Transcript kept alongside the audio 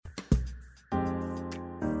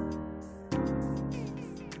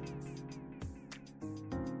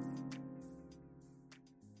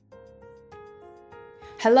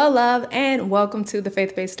Hello, love, and welcome to the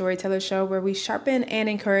Faith Based Storyteller Show, where we sharpen and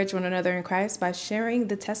encourage one another in Christ by sharing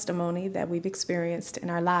the testimony that we've experienced in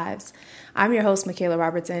our lives. I'm your host, Michaela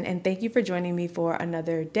Robertson, and thank you for joining me for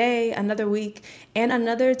another day, another week, and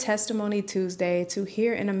another Testimony Tuesday to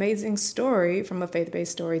hear an amazing story from a faith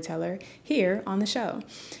based storyteller here on the show.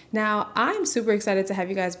 Now, I'm super excited to have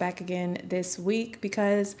you guys back again this week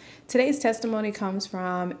because today's testimony comes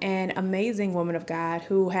from an amazing woman of God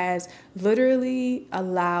who has literally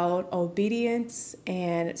allowed obedience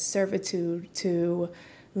and servitude to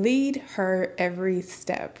lead her every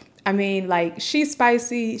step. I mean, like, she's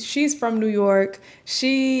spicy, she's from New York,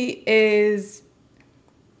 she is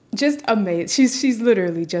just amazing. She's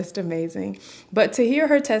literally just amazing. But to hear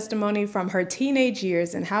her testimony from her teenage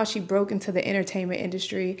years and how she broke into the entertainment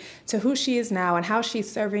industry to who she is now and how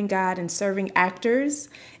she's serving God and serving actors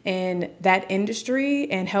in that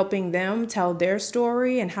industry and helping them tell their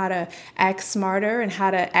story and how to act smarter and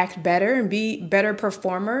how to act better and be better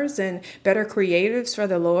performers and better creatives for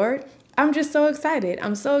the Lord. I'm just so excited.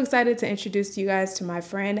 I'm so excited to introduce you guys to my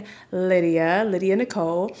friend Lydia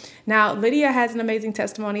Nicole. Now, Lydia has an amazing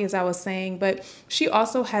testimony, as I was saying, but she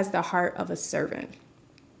also has the heart of a servant.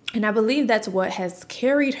 And I believe that's what has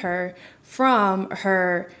carried her from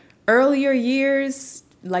her earlier years,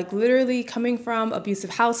 like literally coming from abusive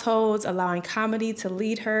households, allowing comedy to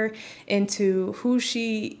lead her into who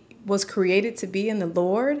she was created to be in the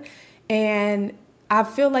Lord. And I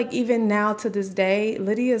feel like even now to this day,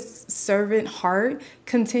 Lydia's servant heart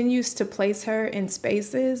continues to place her in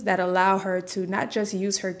spaces that allow her to not just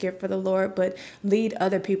use her gift for the Lord, but lead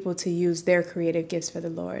other people to use their creative gifts for the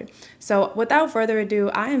Lord. So without further ado,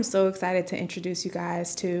 I am so excited to introduce you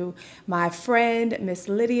guys to my friend, Miss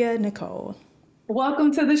Lydia Nicole.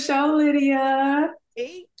 Welcome to the show, Lydia.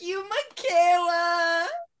 Thank you, Michaela.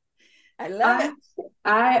 I love I it.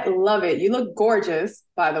 I love it. You look gorgeous,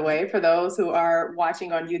 by the way. For those who are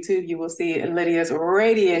watching on YouTube, you will see Lydia's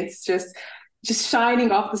radiance just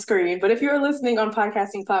shining off the screen. But if you're listening on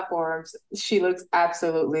podcasting platforms, she looks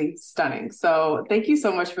absolutely stunning. So thank you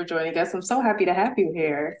so much for joining us. I'm so happy to have you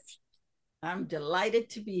here. I'm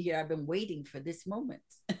delighted to be here. I've been waiting for this moment.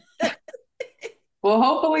 Well,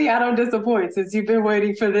 hopefully I don't disappoint since you've been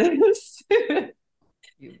waiting for this.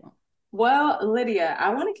 You won't. Well, Lydia,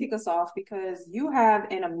 I want to kick us off because you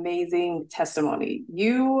have an amazing testimony.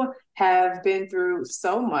 You have been through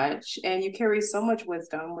so much and you carry so much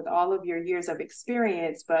wisdom with all of your years of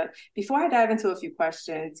experience. But before I dive into a few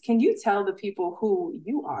questions, can you tell the people who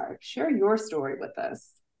you are? Share your story with us.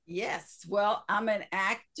 Yes. Well, I'm an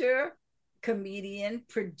actor, comedian,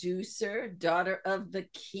 producer, daughter of the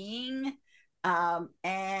king.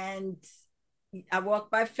 And I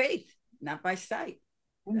walk by faith, not by sight.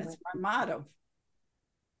 That's my motto.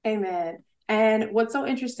 Amen. And what's so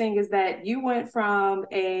interesting is that you went from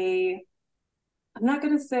I'm not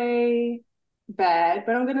going to say bad,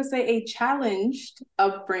 but I'm going to say a challenged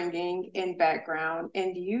upbringing and background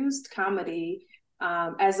and used comedy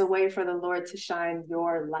as a way for the Lord to shine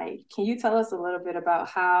your light. Can you tell us a little bit about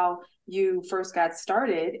how you first got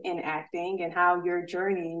started in acting and how your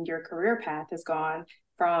journey and your career path has gone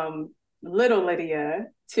from little Lydia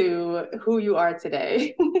to who you are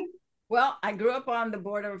today? Well, I grew up on the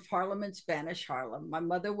border of Harlem and Spanish Harlem. My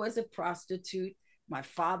mother was a prostitute. My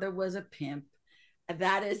father was a pimp.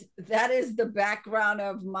 That is the background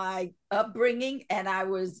of my upbringing, and I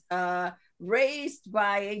was raised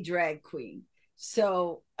by a drag queen.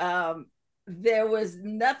 So there was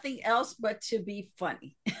nothing else but to be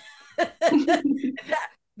funny.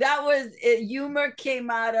 that was it. Humor came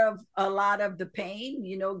out of a lot of the pain.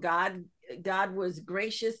 God was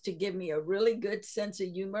gracious to give me a really good sense of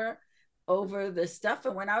humor over the stuff.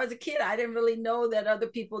 And when I was a kid, I didn't really know that other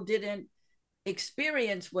people didn't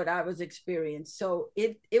experience what I was experiencing. So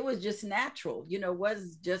it was just natural,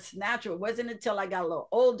 was just natural. It wasn't until I got a little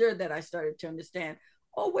older that I started to understand,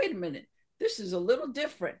 oh, wait a minute, this is a little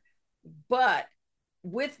different. But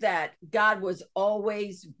with that, God was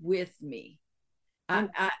always with me.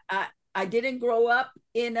 I didn't grow up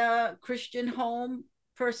in a Christian home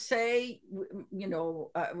per se.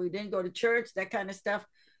 We didn't go to church, that kind of stuff.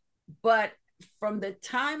 But from the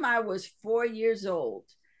time I was 4 years old,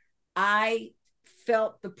 I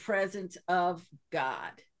felt the presence of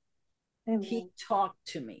God. Amen. He talked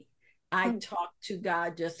to me. I talked to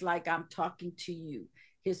God just like I'm talking to you.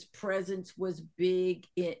 His presence was big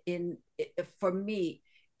for me.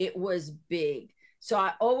 It was big. So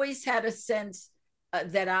I always had a sense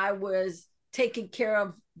that I was taken care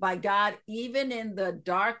of by God, even in the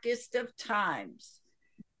darkest of times.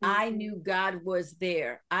 I knew God was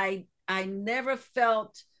there. I never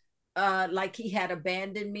felt like he had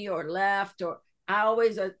abandoned me or left, or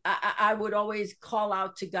I would always call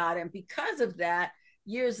out to God. And because of that,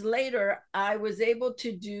 years later, I was able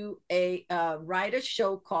to do write a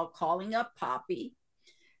show called Calling Up Poppy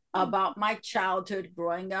about my childhood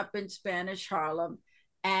growing up in Spanish Harlem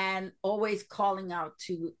and always calling out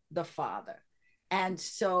to the Father. And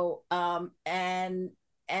so, and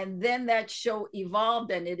then that show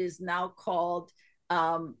evolved, and it is now called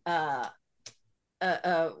what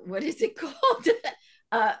is it called?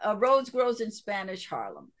 A Rose Grows in Spanish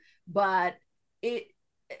Harlem. But it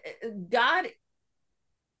God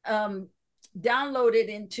um, downloaded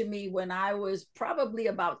into me when I was probably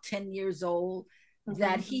about 10 years old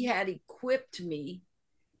that he had equipped me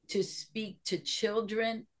to speak to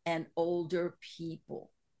children and older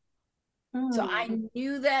people. So I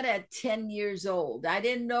knew that at 10 years old. I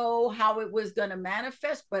didn't know how it was going to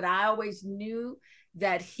manifest, but I always knew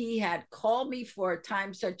that he had called me for a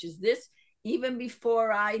time such as this. Even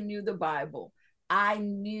before I knew the Bible, I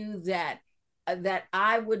knew that that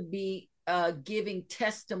I would be giving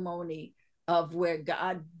testimony of where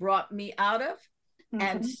God brought me out of.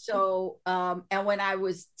 And so, and when I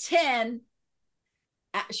was 10,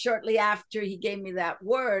 shortly after he gave me that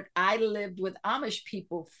word, I lived with Amish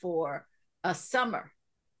people for a summer.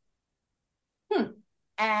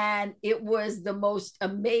 And it was the most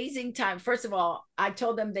amazing time. First of all, I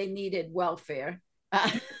told them they needed welfare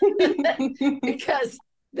because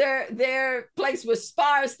their place was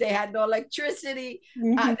sparse. They had no electricity.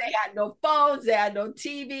 They had no phones. They had no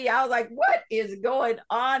TV. I was like, what is going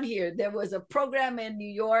on here? There was a program in New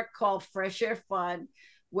York called Fresh Air Fund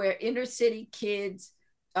where inner city kids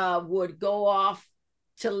would go off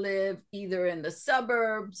to live either in the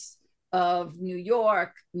suburbs of New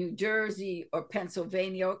York, New Jersey, or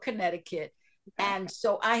Pennsylvania or Connecticut. And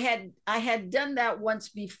so I had done that once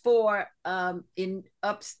before in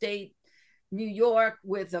upstate New York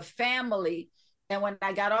with a family. And when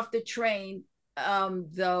I got off the train,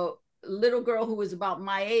 the little girl who was about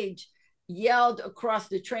my age yelled across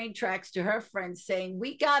the train tracks to her friends saying,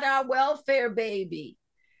 "We got our welfare baby."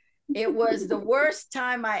 It was the worst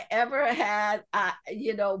time I ever had,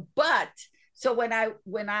 but so when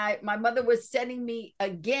my mother was sending me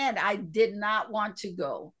again, I did not want to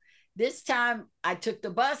go. This time I took the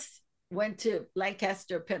bus, went to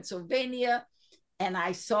Lancaster, Pennsylvania, and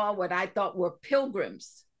I saw what I thought were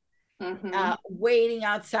pilgrims waiting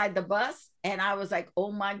outside the bus. And I was like,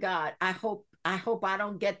 oh my God, I hope I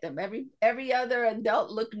don't get them. Every other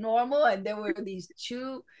adult looked normal, and there were these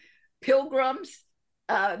two pilgrims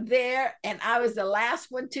there, and I was the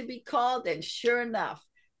last one to be called. And sure enough,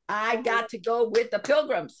 I got to go with the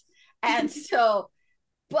pilgrims. And so,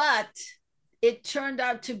 but it turned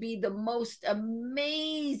out to be the most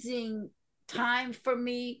amazing time for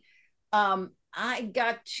me. I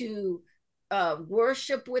got to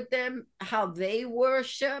worship with them, how they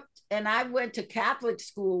worshiped. And I went to Catholic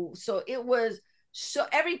school. So it was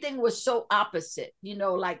everything was so opposite,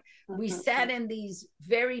 like we sat in these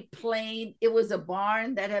very plain, it was a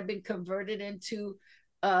barn that had been converted into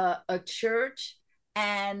a church.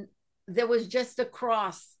 And there was just a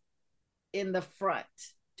cross in the front,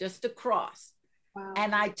 just a cross. Wow.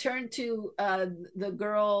 And I turned to the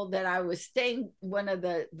girl that I was staying, one of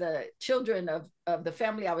the children of the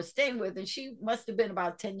family I was staying with, and she must have been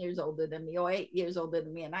about 10 years older than me or 8 years older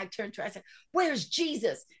than me. And I turned to her, I said, "Where's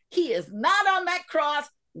Jesus? He is not on that cross.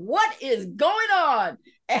 What is going on?"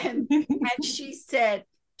 And she said,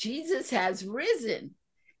 "Jesus has risen.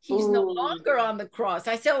 He's no longer on the cross."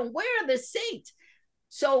 I said, "Well, where are the saints?"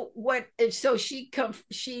 So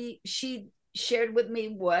she shared with me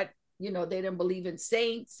what, they didn't believe in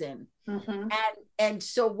saints. And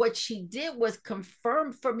so what she did was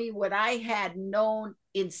confirm for me what I had known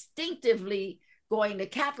instinctively going to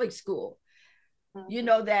Catholic school.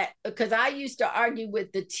 That because I used to argue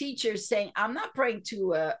with the teachers saying, "I'm not praying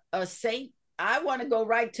to a saint. I want to go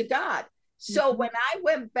right to God." So when I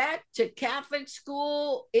went back to Catholic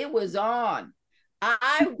school, it was on.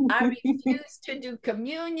 I refused to do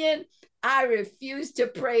communion. I refused to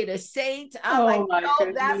pray to saints. I'm like, no,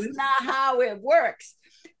 goodness. That's not how it works.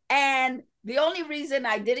 And the only reason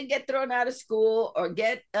I didn't get thrown out of school or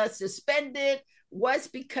get suspended was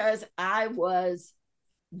because I was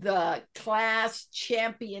the class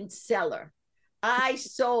champion seller. I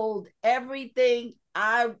sold everything.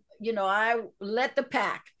 I led the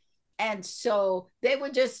pack. And so they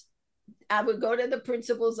would I would go to the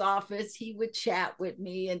principal's office. He would chat with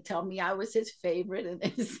me and tell me I was his favorite and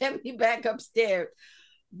then send me back upstairs.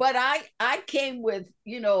 But I came with,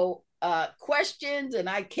 questions, and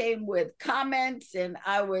I came with comments, and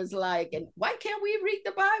I was like, "And why can't we read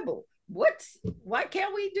the Bible? Why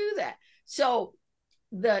can't we do that?" So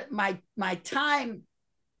my time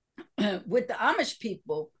with the Amish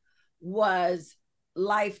people was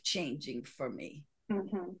life changing for me.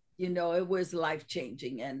 Mm-hmm. You know, it was life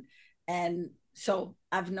changing, and so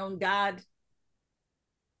I've known God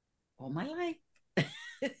all my life.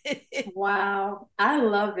 Wow, I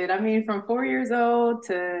love it. I mean, from 4 years old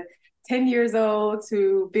to 10 years old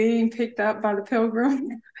to being picked up by the pilgrim.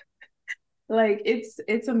 Like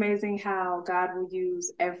it's amazing how God will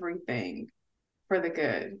use everything for the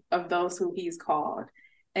good of those who he's called.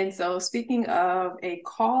 And so speaking of a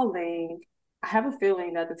calling, I have a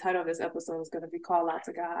feeling that the title of this episode is going to be Call Out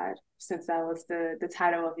to God, since that was the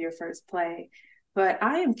title of your first play. But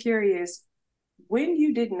I am curious, when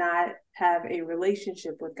you did not have a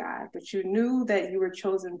relationship with God, but you knew that you were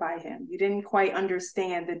chosen by him, you didn't quite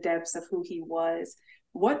understand the depths of who he was.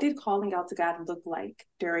 What did calling out to God look like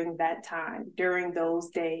during that time, during those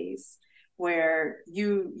days where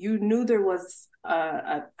you knew there was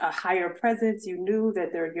a higher presence, you knew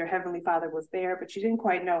that your heavenly Father was there, but you didn't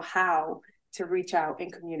quite know how to reach out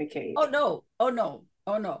and communicate? Oh no, oh no,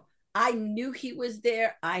 oh no. I knew he was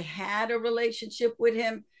there. I had a relationship with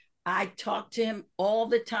him. I talked to him all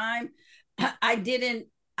the time. I didn't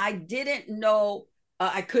I didn't know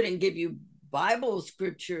I couldn't give you Bible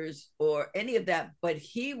scriptures or any of that, but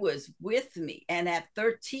he was with me. And at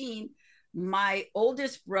 13, my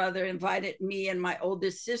oldest brother invited me and my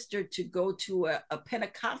oldest sister to go to a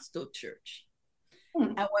Pentecostal church.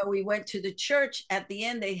 Hmm. And when we went to the church, at the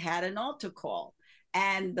end, they had an altar call.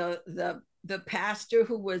 And the pastor,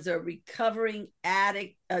 who was a recovering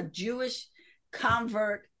addict, a Jewish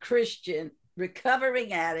convert Christian,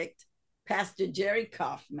 recovering addict, Pastor Jerry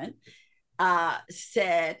Kaufman,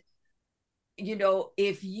 said, you know,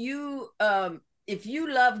 if you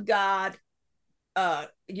love God,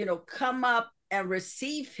 you know, come up and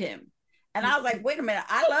receive him. And I was like, wait a minute,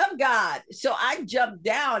 I love God. So I jumped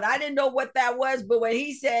down. I didn't know what that was. But when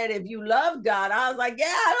he said, if you love God, I was like, yeah,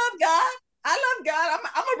 I love God. I love God.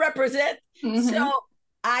 I'm a represent. So Mm-hmm.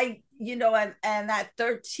 I, you know, and at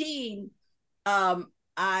 13, um,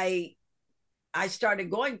 I I started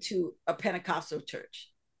going to a Pentecostal church.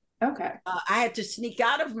 Okay. I had to sneak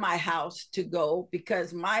out of my house to go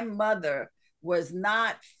because my mother was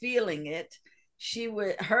not feeling it. She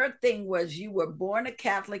would, her thing was, you were born a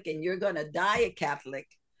Catholic and you're going to die a Catholic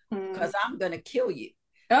Mm. because I'm going to kill you.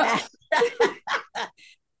 Oh. And,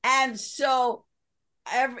 and so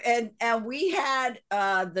and we had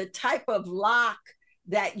the type of lock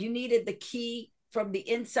that you needed the key from the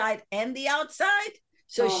inside and the outside.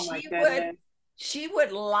 So Oh my goodness. she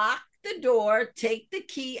would lock the door, take the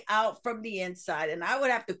key out from the inside, and I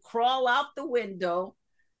would have to crawl out the window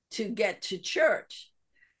to get to church.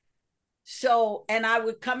 So, and I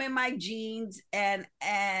would come in my jeans, and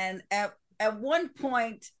at one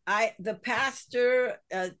point, the pastor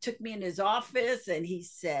took me in his office, and he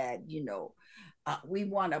said, you know, we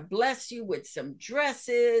want to bless you with some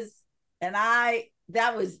dresses. And I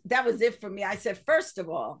that was it for me. I said, first of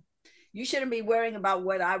all, you shouldn't be worrying about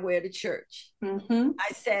what I wear to church. Mm-hmm.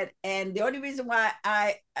 I said, and the only reason why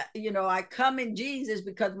you know, I come in jeans is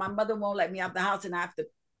because my mother won't let me out the house, and I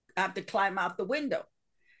have to climb out the window.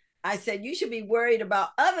 I said, you should be worried about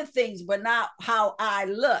other things, but not how I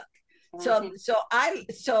look. Mm-hmm.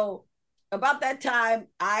 So about that time,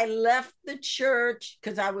 I left the church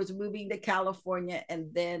because I was moving to California,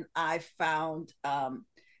 and then I found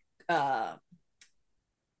uh,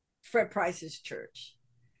 Fred Price's church,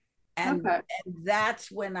 Okay. and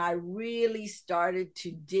that's when I really started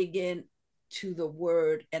to dig in to the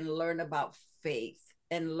Word and learn about faith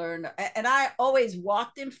and learn. And I always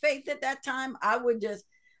walked in faith at that time. I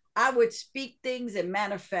would speak things and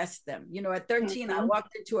manifest them. You know, at 13, I Mm-hmm.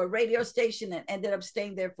 walked into a radio station and ended up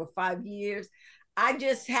staying there for 5 years. I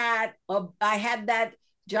had that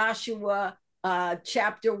Joshua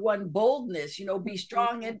chapter 1 boldness, you know, be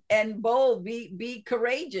strong and bold, be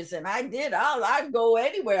courageous. And I did. I'd go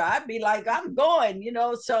anywhere. I'd be like, I'm going, you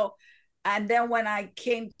know. So, and then when I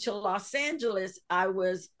came to Los Angeles, I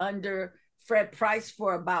was under Fred Price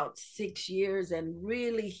for about 6 years, and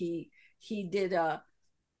really he did a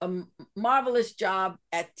marvelous job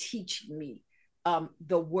at teaching me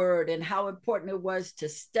the word and how important it was to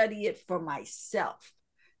study it for myself.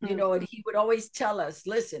 You know, and he would always tell us,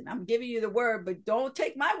 listen, I'm giving you the word, but don't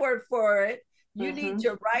take my word for it. You need Mm-hmm.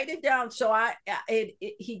 to write it down. So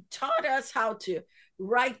he taught us how to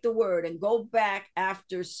write the word and go back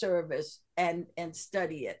after service and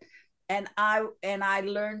study it. And I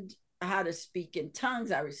learned how to speak in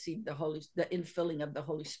tongues. I received the infilling of the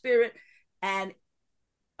Holy Spirit. And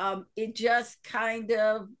it just kind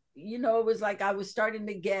of, you know, it was like I was starting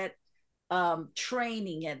to get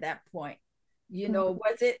training at that point. You know,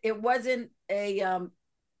 it wasn't a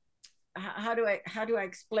how do I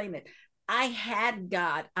explain it? I had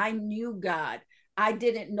God. I knew God. I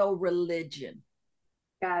didn't know religion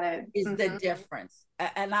Got it. is the difference.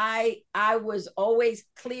 And I was always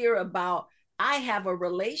clear about I have a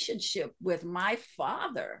relationship with my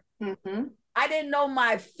father. Mm-hmm. I didn't know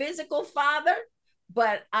my physical father,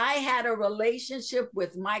 but I had a relationship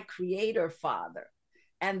with my creator father.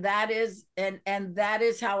 And that is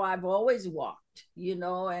how I've always walked, you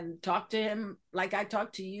know, and talk to him like I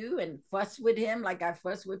talk to you, and fuss with him like I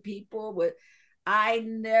fuss with people. With I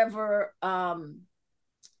never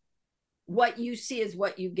what you see is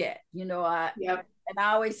what you get, you know. Yep. And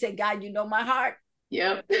I always say, God, you know my heart.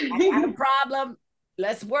 Yep. I got a problem.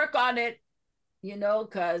 Let's work on it, you know,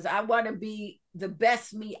 because I want to be the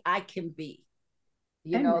best me I can be.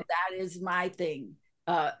 You know, Amen. that is my thing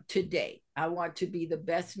today. I want to be the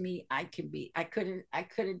best me I can be. I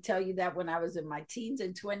couldn't tell you that when I was in my teens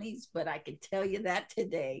and 20s, but I can tell you that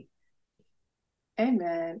today.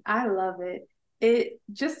 Amen. I love it. It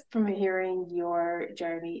just from hearing your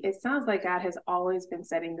journey, it sounds like God has always been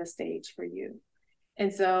setting the stage for you.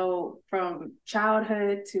 And so from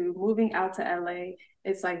childhood to moving out to LA,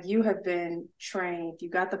 it's like you have been trained. You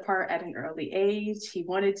got the part at an early age. He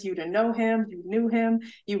wanted you to know him. You knew him.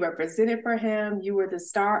 You represented for him. You were the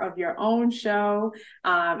star of your own show.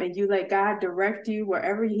 And you let God direct you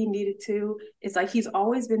wherever he needed to. It's like he's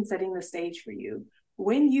always been setting the stage for you.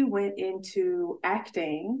 When you went into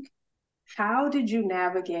acting, how did you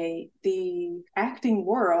navigate the acting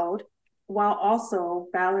world while also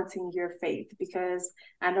balancing your faith? Because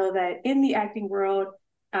I know that in the acting world,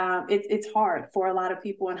 it's hard for a lot of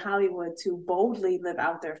people in Hollywood to boldly live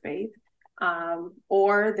out their faith,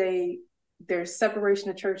 or there's separation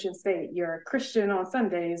of church and state. You're a Christian on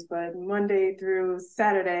Sundays, but Monday through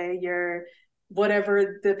Saturday, you're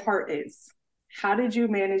whatever the part is. How did you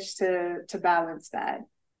manage to balance that?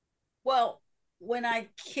 Well, when I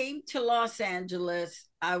came to Los Angeles,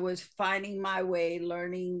 I was finding my way,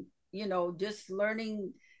 learning, you know, just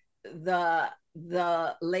learning the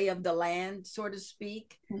lay of the land, so to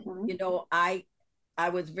speak. Mm-hmm. You know, I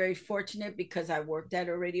was very fortunate because I worked at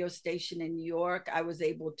a radio station in New York. I was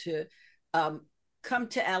able to um, come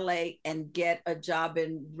to LA and get a job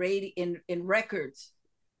in radio in records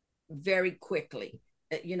very quickly.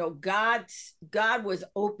 You know, God was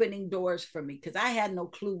opening doors for me because I had no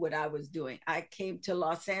clue what I was doing. I came to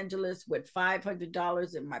Los Angeles with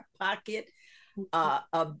 $500 in my pocket,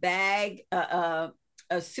 a bag, a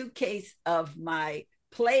suitcase of my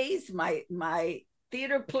plays, my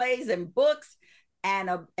theater plays and books, and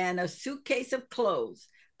a suitcase of clothes.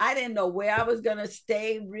 I didn't know where I was gonna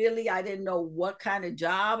stay. Really, I didn't know what kind of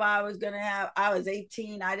job I was gonna have. I was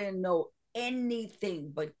 18. I didn't know anything,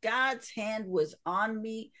 but God's hand was on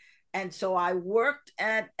me, and so I worked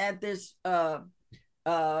at this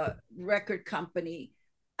record company,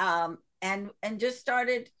 and just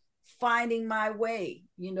started finding my way.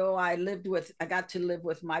 You know, I got to live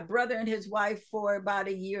with my brother and his wife for about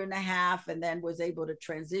a year and a half, and then was able to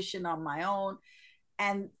transition on my own.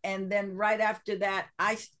 And then right after that,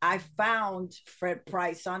 I found Fred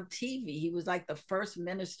Price on TV. He was like the first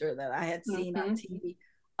minister that I had seen on TV,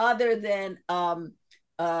 other than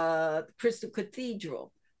Crystal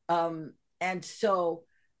Cathedral. And so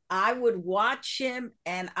I would watch him,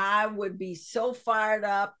 and I would be so fired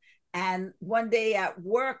up. And one day at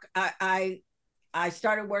work, I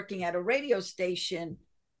started working at a radio station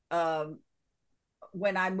um,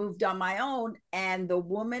 when I moved on my own, and the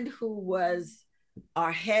woman who was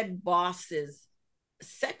our head boss's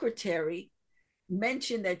secretary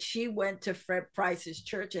mentioned that she went to Fred Price's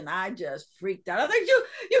church, and I just freaked out. I was like,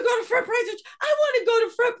 you go to Fred Price's church? I want to go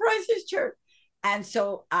to Fred Price's church. And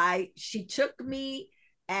so she took me,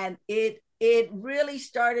 and it really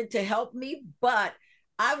started to help me. But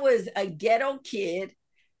I was a ghetto kid,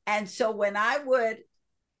 and so when I would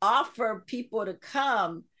offer people to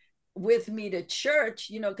come with me to church,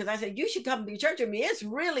 you know, because I said, you should come to church with me. It's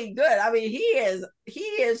really good. I mean, he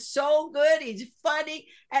is so good. He's funny.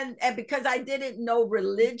 And because I didn't know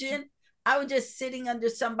religion, I was just sitting under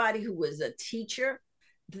somebody who was a teacher,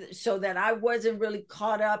 so that I wasn't really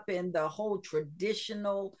caught up in the whole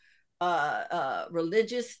traditional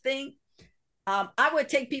religious thing. I would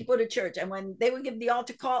take people to church, and when they would give the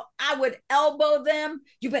altar call, I would elbow them.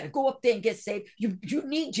 You better go up there and get saved. You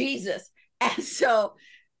need Jesus. And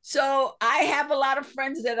so I have a lot of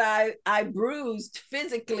friends that I bruised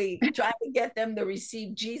physically trying to get them to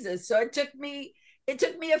receive Jesus. So it took me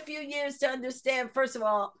a few years to understand, first of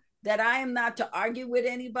all, that I am not to argue with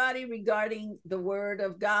anybody regarding the word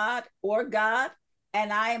of God or God.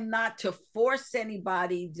 And I am not to force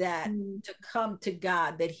anybody that Mm. to come to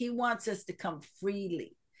God, that he wants us to come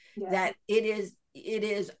freely, Yes. that it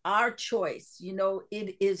is our choice.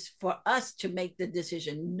 It is for us to make the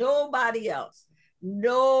decision, nobody else.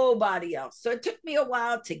 So it took me a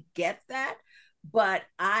while to get that, but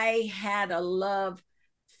I had a love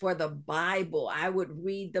for the Bible. I would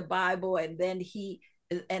read the Bible, and then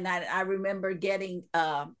I remember getting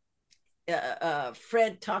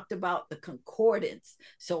Fred talked about the concordance.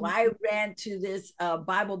 So I ran to this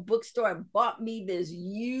Bible bookstore and bought me this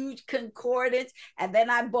huge concordance. And then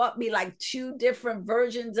I bought me like two different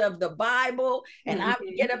versions of the Bible. And I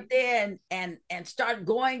would get up there and start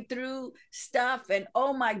going through stuff. And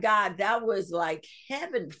oh my God, that was like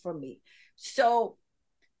heaven for me. So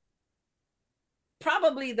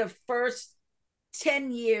probably the first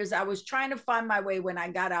 10 years I was trying to find my way when I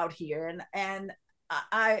got out here, and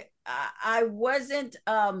I wasn't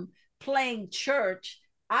playing church.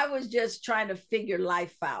 I was just trying to figure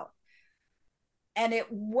life out. And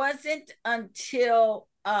it wasn't until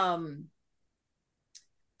I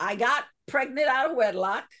got pregnant out of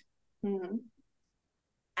wedlock, Mm-hmm.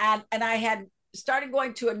 and I had started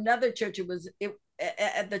going to another church.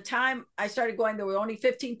 At the time I started going, there were only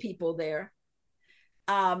 15 people there.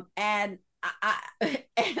 And and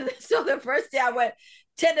so the first day I went,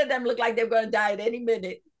 10 of them looked like they were going to die at any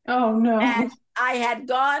minute. Oh And no. I had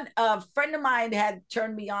gone, a friend of mine had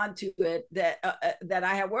turned me on to it, that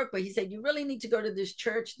I had worked with. He said, you really need to go to this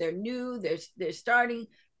church. They're new, they're starting,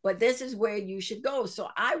 but this is where you should go. So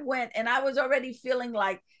I went, and I was already feeling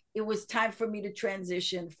like it was time for me to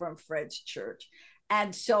transition from Fred's church.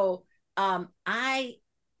 And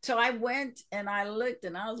I went and I looked,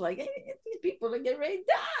 and I was like, hey, these people are getting ready to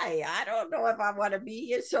die. I don't know if I want to be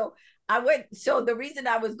here. So I went. So the reason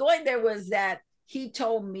I was going there was that he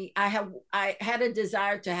told me I had a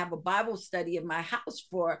desire to have a Bible study in my house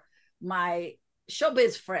for my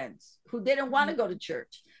showbiz friends who didn't want to go to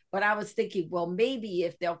church. But I was thinking, well, maybe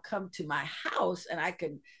if they'll come to my house and I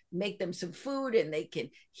can make them some food and they can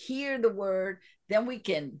hear the word, then we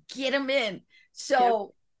can get them in. Yep.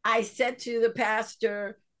 So I said to the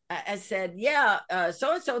pastor, I said, yeah,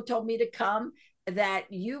 so and so told me to come,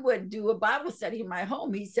 that you would do a Bible study in my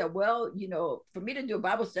home. He said, well, for me to do a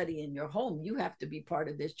Bible study in your home, you have to be part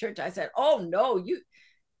of this church. I said, oh no, you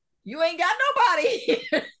ain't got nobody.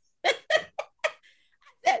 I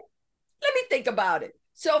said, let me think about it.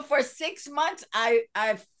 So for 6 months, I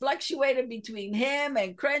fluctuated between him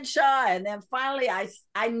and Crenshaw, and then finally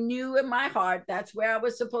I knew in my heart that's where I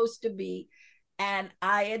was supposed to be, and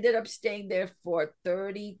I ended up staying there for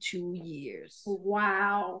 32 years.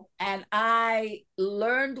 Wow. And I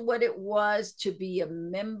learned what it was to be a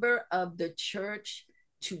member of the church,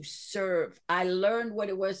 to serve. I learned what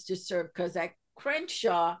it was to serve, because at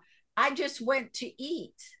Crenshaw, I just went to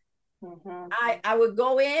eat. Mm-hmm. I would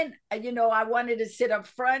go in, I wanted to sit up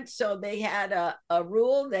front. So they had a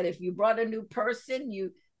rule that if you brought a new person,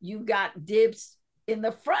 you got dibs in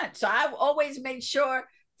the front. So I always made sure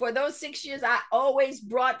for those 6 years, I always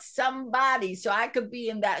brought somebody so I could be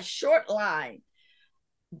in that short line.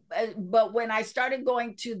 But when I started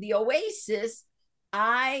going to the Oasis,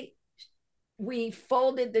 I we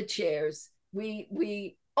folded the chairs.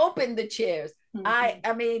 We opened the chairs.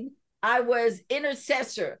 Mm-hmm. I was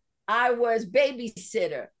intercessor. I was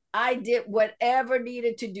babysitter. I did whatever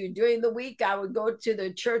needed to do. During the week, I would go to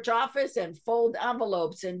the church office and fold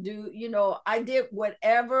envelopes and I did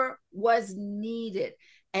whatever was needed.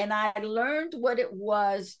 And I learned what it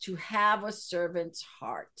was to have a servant's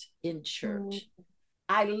heart in church. Mm-hmm.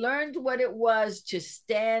 I learned what it was to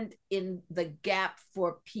stand in the gap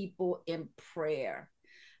for people in prayer.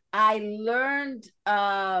 I learned,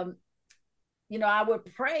 I would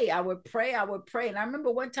pray. And I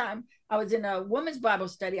remember one time I was in a women's Bible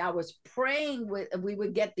study. I was praying we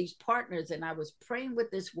would get these partners, and I was praying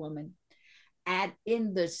with this woman. And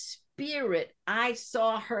in the spirit, I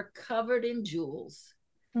saw her covered in jewels.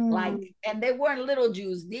 And they weren't little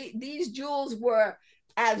jewels. These jewels were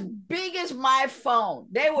as big as my phone.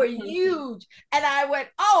 They were huge. And I went,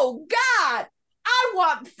 oh God, I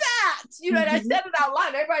want that. And I said it out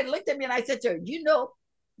loud. Everybody looked at me, and I said to her,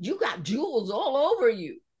 you got jewels all over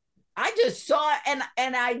you. I just saw it,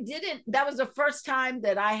 and I didn't, that was the first time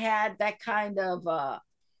that I had that kind of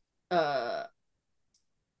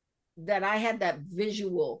that I had that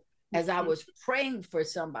visual as I was praying for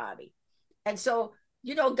somebody. And so,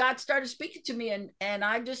 God started speaking to me, and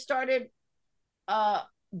I just started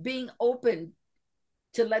being open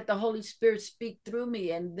to let the Holy Spirit speak through me.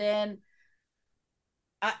 And then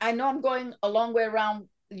I know I'm going a long way around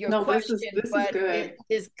your question, This is but good. it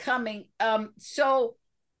is coming. So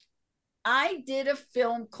I did a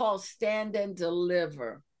film called Stand and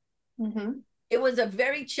Deliver. Mm-hmm. It was a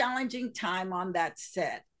very challenging time on that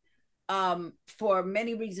set, for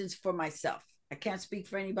many reasons for myself. I can't speak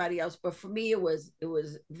for anybody else, but for me, it was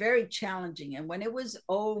very challenging. And when it was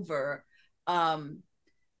over, um,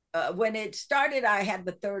 when it started, I had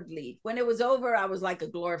the third lead. When it was over, I was like a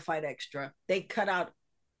glorified extra. They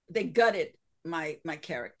gutted my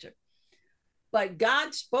character. But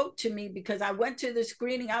God spoke to me because I went to the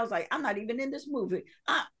screening. I was like, I'm not even in this movie.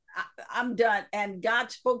 I'm done. And God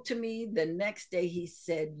spoke to me the next day. He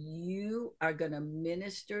said, "You are going to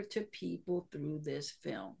minister to people through this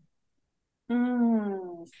film."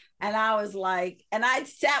 Mm. And I was like, and I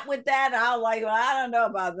sat with that. I was like, well, I don't know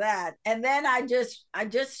about that. And then I just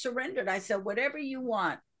surrendered. I said, whatever you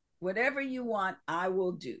want, I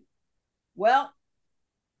will do. Well,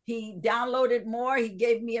 he downloaded more. He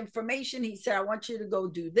gave me information. He said, I want you to go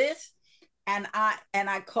do this. And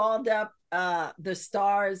I called up the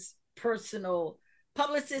star's personal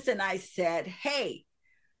publicist and I said, hey,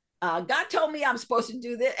 God told me I'm supposed to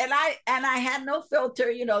do this, and I had no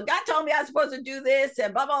filter. God told me I'm supposed to do this,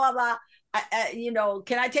 and blah blah blah blah.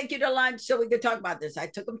 Can I take you to lunch so we could talk about this? I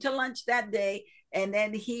took him to lunch that day, and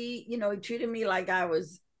then he treated me like I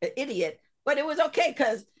was an idiot, but it was okay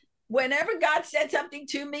because whenever God said something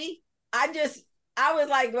to me, I was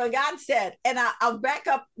like, well, God said, and I'll back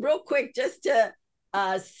up real quick just to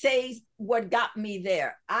say what got me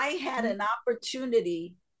there. I had an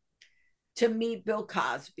opportunity to meet Bill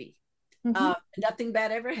Cosby. Mm-hmm. Nothing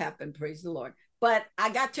bad ever happened, praise the Lord. But I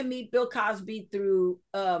got to meet Bill Cosby through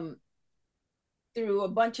a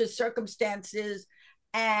bunch of circumstances,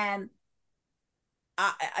 and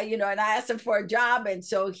and I asked him for a job, and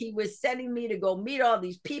so he was sending me to go meet all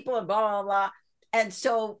these people and blah blah blah. And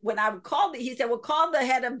so when I called, he said, "Well, call the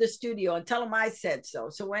head of the studio and tell him I said so."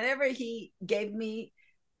 So whenever he gave me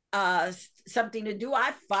something to do,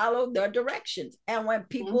 I followed the directions. And when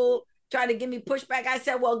people try to give me pushback, I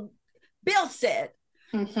said, "Well, Bill said,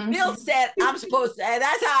 Mm-hmm. Bill said I'm supposed to," and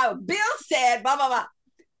that's how Bill said, blah blah blah.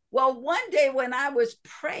 Well, one day when I was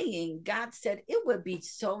praying, God said, "It would be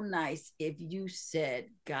so nice if you said,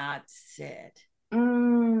 God said."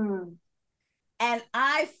 Mm. And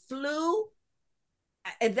I flew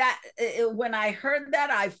that when I heard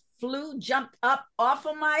that, I flew, jumped up off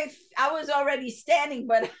of I was already standing,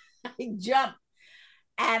 but I jumped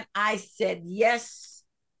and I said, "Yes,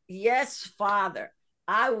 yes, Father,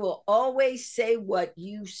 I will always say what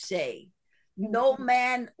you say. No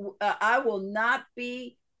man, I will not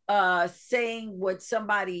be saying what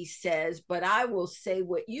somebody says, but I will say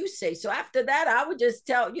what you say." So after that, I would just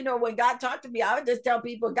tell, when God talked to me, I would just tell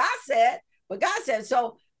people, God said, but God said.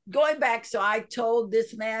 So going back, so I told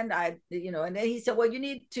this man, and then he said, "Well, you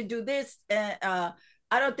need to do this. I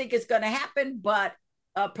don't think it's going to happen, but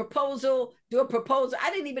do a proposal." I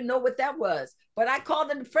didn't even know what that was, but I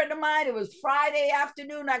called a friend of mine. It was Friday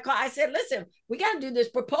afternoon. I said, "Listen, we got to do this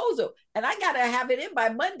proposal, and I got to have it in by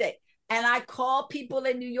Monday." And I called people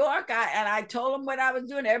in New York, and I told them what I was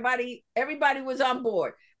doing. Everybody was on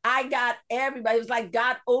board. I got everybody. It was like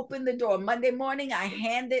God opened the door. Monday morning,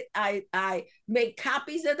 I made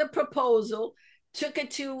copies of the proposal, took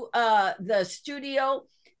it to the studio,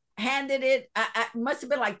 handed it. I must have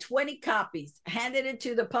been like 20 copies. Handed it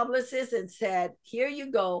to the publicist and said, "Here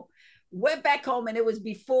you go." Went back home, and it was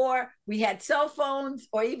before we had cell phones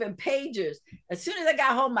or even pagers. As soon as I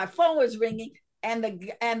got home, my phone was ringing, and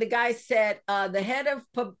the guy said, "The head of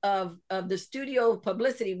the studio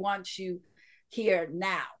publicity wants you here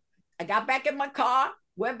now." I got back in my car,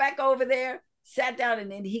 went back over there, sat down,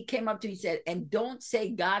 and then he came up to me and said, "And don't say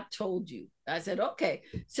God told you." I said, "Okay."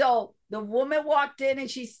 So the woman walked in, and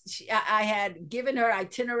I had given her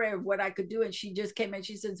itinerary of what I could do, and she just came in.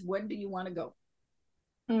 She says, "When do you want to go?"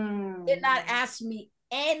 Did Mm. not ask me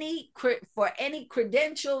for any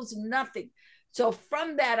credentials, nothing. So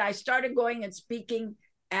from that, I started going and speaking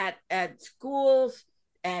at schools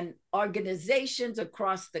and organizations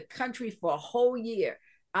across the country for a whole year.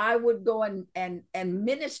 I would go and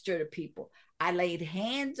minister to people. I laid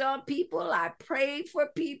hands on people. I prayed for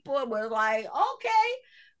people. It was like,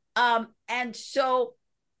 okay. And so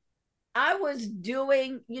I was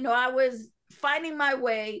finding my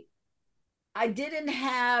way. I didn't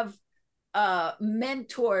have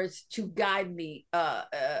mentors to guide me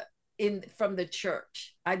in from the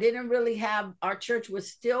church. I didn't really have. Our church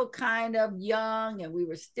was still kind of young, and we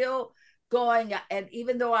were still going. And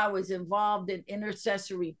even though I was involved in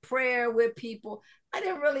intercessory prayer with people, I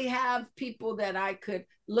didn't really have people that I could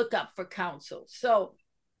look up for counsel. So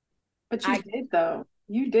But you I did though.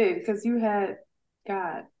 You did because you had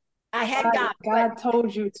God. I had God, but God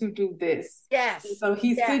told you to do this. And yes, so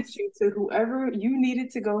he sent yes. you to whoever you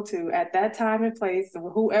needed to go to at that time and place, or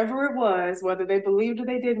whoever it was, whether they believed or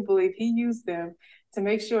they didn't believe, he used them to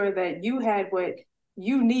make sure that you had what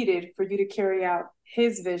you needed for you to carry out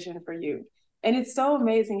his vision for you. And it's so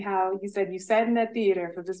amazing how you said you sat in that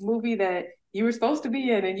theater for this movie that you were supposed to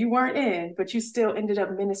be in and you weren't in, but you still ended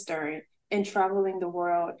up ministering and traveling the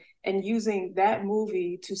world and using that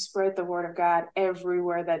movie to spread the word of God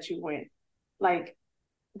everywhere that you went. Like,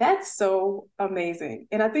 that's so amazing.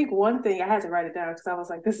 And I think one thing I had to write it down because I was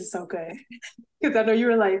like, this is so good. Because I know you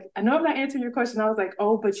were like, I know I'm not answering your question. I was like,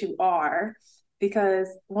 oh, but you are. Because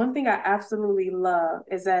one thing I absolutely love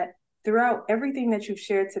is that throughout everything that you've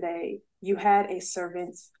shared today, you had a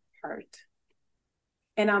servant's heart.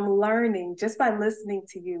 And I'm learning just by listening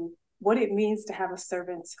to you what it means to have a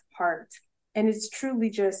servant's heart. And it's truly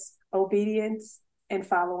just obedience and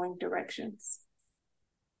following directions.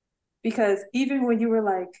 Because even when you were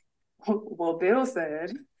like, well, Bill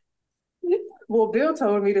said, well, Bill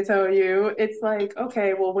told me to tell you, it's like,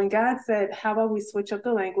 okay, well, when God said, how about we switch up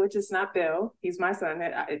the language? It's not Bill, he's my son.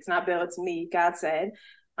 It's not Bill, it's me. God said,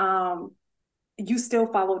 um, you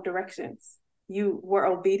still followed directions. You were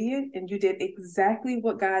obedient and you did exactly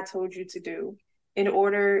what God told you to do in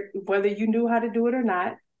order, whether you knew how to do it or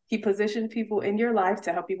not. He positioned people in your life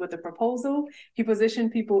to help you with the proposal. He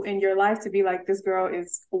positioned people in your life to be like, this girl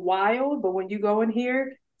is wild, but when you go in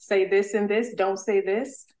here, say this and this, don't say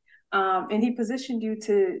this. And he positioned you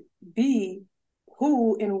to be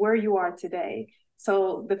who and where you are today.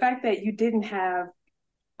 So the fact that you didn't have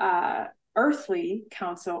uh, earthly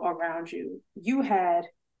counsel around you, you had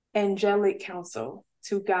angelic counsel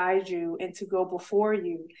to guide you and to go before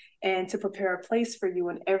you and to prepare a place for you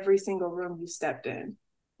in every single room you stepped in.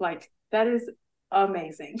 Like, that is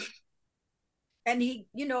amazing. And he,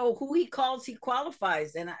 who he calls, he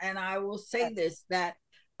qualifies. And I will say Yes. this, that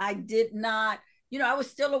I did not, I was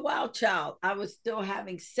still a wild child. I was still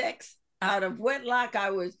having sex out of wedlock. I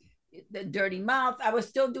was the dirty mouth. I was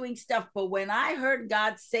still doing stuff. But when I heard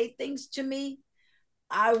God say things to me,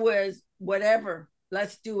 I was whatever,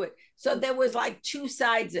 let's do it. So there was like two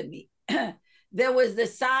sides of me. There was the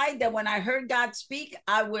side that when I heard God speak,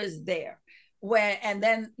 I was there. And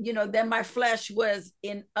then, then my flesh was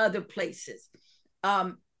in other places.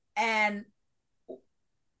 Um, and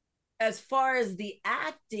as far as the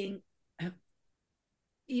acting,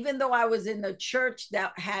 even though I was in a church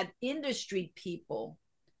that had industry people,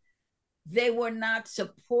 they were not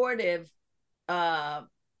supportive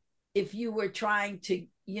if you were trying to,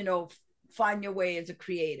 find your way as a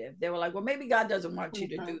creative. They were like, well, maybe God doesn't want you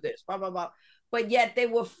to do this, blah, blah, blah. But yet they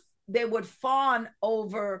would fawn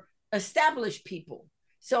over established people.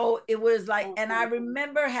 So it was like, and I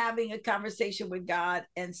remember having a conversation with God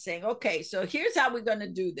and saying, okay, so here's how we're going to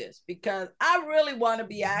do this, because I really want to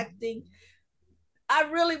be acting. I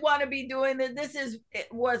really want to be doing this. This is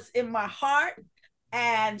what's in my heart.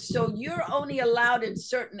 And so you're only allowed in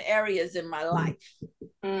certain areas in my life.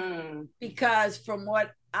 Because from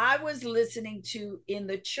what I was listening to in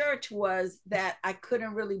the church was that I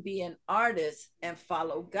couldn't really be an artist and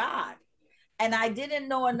follow God. And I didn't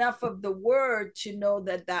know enough of the word to know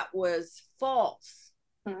that that was false.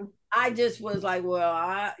 I just was like, well,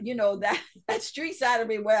 that street side of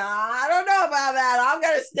me, well, I don't know about that. I'm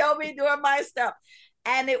going to still be doing my stuff.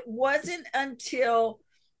 And it wasn't until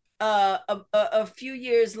a few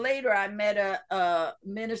years later, I met a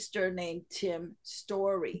minister named Tim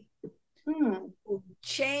Story, who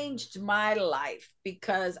changed my life,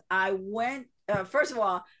 because I went, first of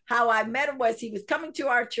all, how I met him was he was coming to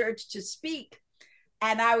our church to speak.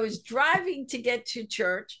 And I was driving to get to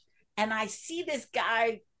church, and I see this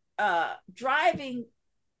guy driving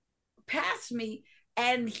past me,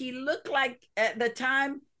 and he looked like, at the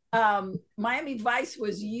time, Miami Vice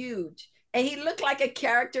was huge, and he looked like a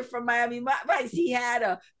character from Miami Vice. He had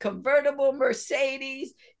a convertible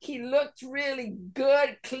Mercedes. He looked really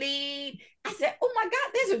good, clean. I said, oh my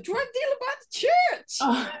God, there's a drug dealer by the church.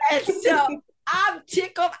 Oh. And so I'm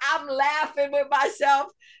tickled. I'm laughing with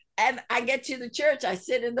myself. And I get to the church. I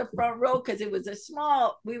sit in the front row because it was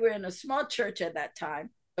we were in a small church at that time,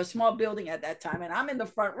 a small building at that time. And I'm in the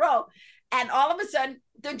front row. And all of a sudden,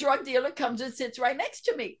 the drug dealer comes and sits right next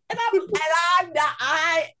to me. And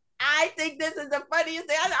I think this is the funniest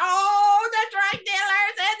thing. I said, oh, the drug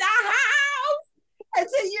dealer's in the house. And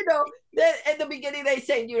so, in the beginning, they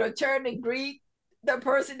say, turn and greet the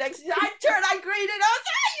person next to you. I turned, I greeted. I was,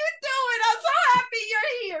 how you doing? I'm so happy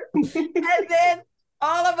you're here. And then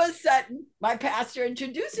all of a sudden, my pastor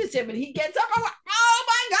introduces him, and he gets up. I'm like, oh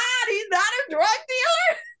my God, he's not a drug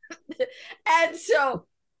dealer. And so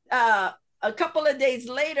a couple of days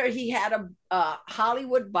later, he had a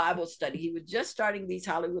Hollywood Bible study. He was just starting these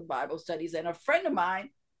Hollywood Bible studies, and a friend of mine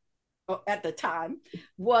at the time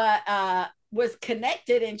was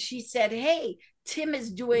connected, and she said, "Hey, Tim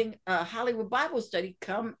is doing a Hollywood Bible study.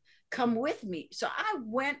 Come with me." So I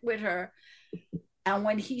went with her, and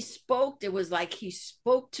when he spoke, it was like he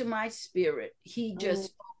spoke to my spirit. He just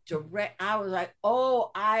spoke direct. I was like,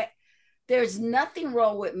 "Oh, there's nothing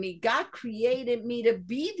wrong with me. God created me to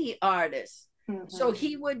be the artist." So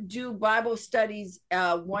he would do Bible studies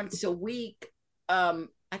once a week.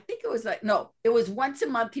 I think it was like, no, it was once a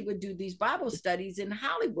month he would do these Bible studies in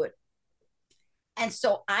Hollywood. And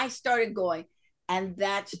so I started going, and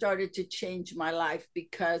that started to change my life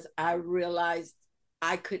because I realized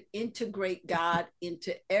I could integrate God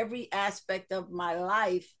into every aspect of my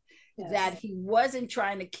life, that he wasn't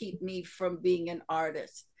trying to keep me from being an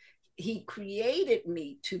artist. He created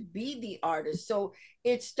me to be the artist. So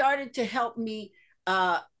it started to help me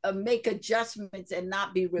make adjustments and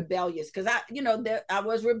not be rebellious, because I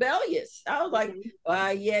was rebellious. I was like,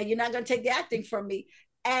 yeah, you're not going to take the acting from me.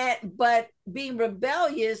 But being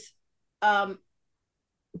rebellious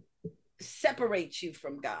separates you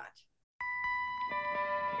from God.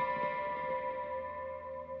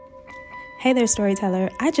 Hey there, storyteller.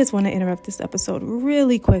 I just want to interrupt this episode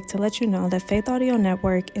really quick to let you know that Faith Audio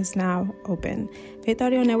Network is now open. Faith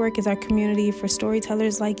Audio Network is our community for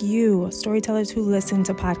storytellers like you, storytellers who listen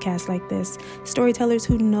to podcasts like this, storytellers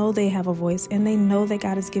who know they have a voice and they know that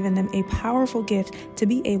God has given them a powerful gift to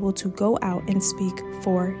be able to go out and speak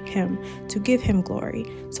for Him, to give Him glory.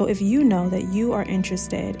 So if you know that you are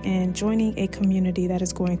interested in joining a community that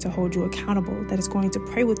is going to hold you accountable, that is going to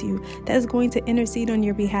pray with you, that is going to intercede on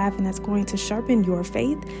your behalf, and that's going to sharpen your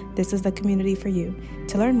faith, this is the community for you.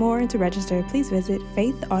 To learn more and to register, please visit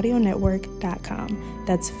faithaudionetwork.com.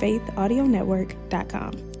 That's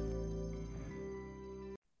faithaudionetwork.com.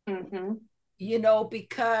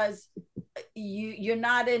 Because you're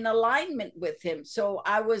not in alignment with him. So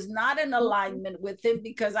I was not in alignment with him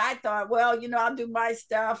because I thought, well, I'll do my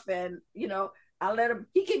stuff, and I'll let him.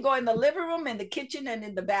 He can go in the living room, in the kitchen, and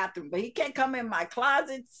in the bathroom, but he can't come in my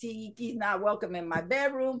closets. He's not welcome in my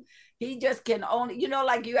bedroom. He just can only,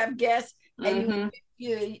 like you have guests, and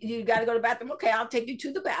you got to go to the bathroom. Okay, I'll take you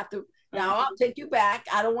to the bathroom. Now I'll take you back.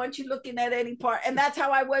 I don't want you looking at any part. And that's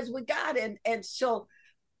how I was with God. And so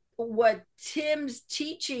what Tim's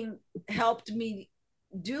teaching helped me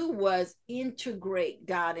do was integrate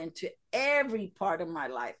God into every part of my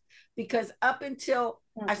life. Because up until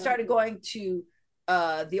I started going to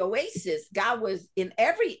the Oasis, God was in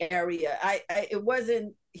every area. He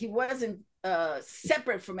wasn't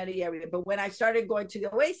separate from any area. But when I started going to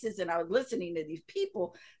the Oasis and I was listening to these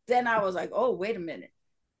people, then I was like, oh, wait a minute.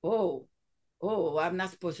 Oh, I'm not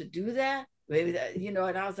supposed to do that. Maybe that,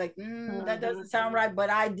 and I was like, that doesn't sound right. But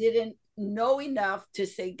I didn't know enough to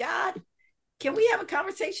say, God, can we have a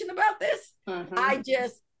conversation about this?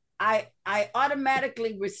 I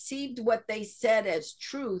automatically received what they said as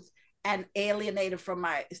truth and alienated from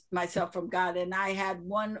myself from God. And I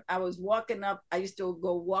was walking up, I used to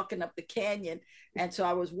go walking up the canyon. And so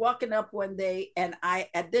I was walking up one day, and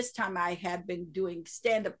at this time I had been doing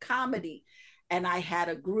stand-up comedy, and I had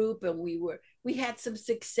a group, and we had some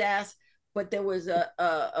success, but there was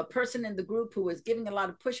a person in the group who was giving a lot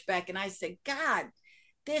of pushback. And I said, God,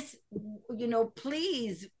 this,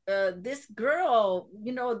 please, this girl,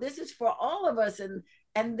 this is for all of us.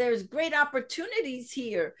 And there's great opportunities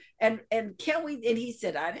here. And can we, and he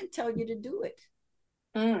said, I didn't tell you to do it.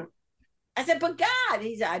 I said, but God,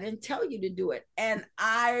 he said, I didn't tell you to do it. And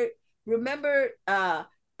I remember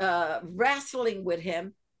wrestling with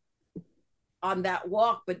him on that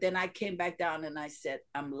walk, but then I came back down and I said,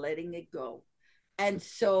 I'm letting it go. And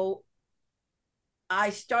so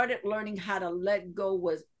I started learning how to let go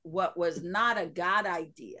was what was not a God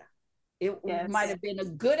idea. It might have been a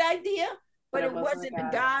good idea, but it wasn't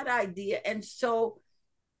a God idea. And so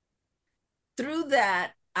through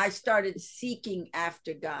that, I started seeking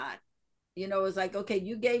after God. It was like, okay,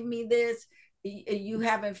 you gave me this. You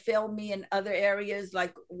haven't failed me in other areas.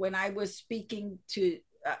 Like when I was speaking to,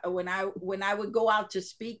 when I would go out to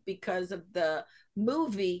speak because of the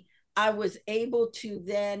movie, I was able to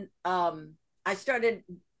then, I started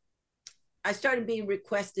being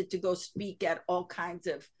requested to go speak at all kinds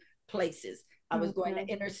of places. I was going to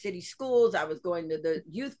inner city schools. I was going to the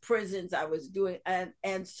youth prisons. I was doing,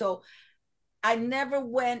 and so I never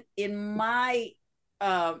went in my,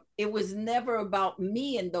 it was never about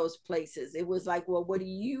me in those places. It was like, well, what do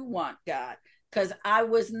you want, God? Because I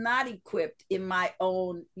was not equipped in my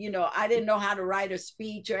own, I didn't know how to write a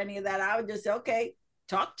speech or any of that. I would just say, okay,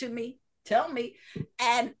 talk to me. tell me.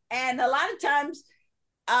 And a lot of times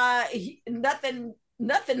nothing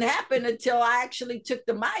happened until I actually took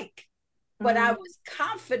the mic. But I was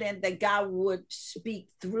confident that God would speak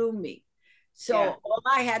through me. So all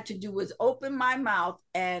I had to do was open my mouth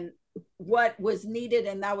and what was needed.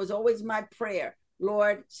 And that was always my prayer.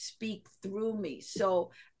 Lord, speak through me.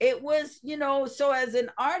 So it was, so as an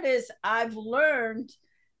artist, I've learned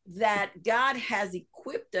that God has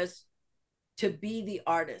equipped us to be the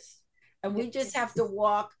artist. And we just have to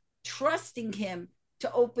walk trusting him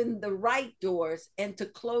to open the right doors and to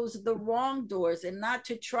close the wrong doors, and not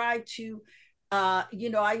to try to I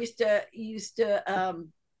used to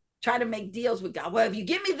try to make deals with God. Well, if you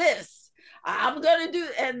give me this, I'm gonna do,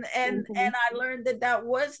 and I learned that that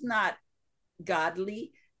was not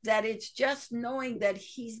godly, that it's just knowing that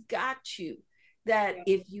he's got you, that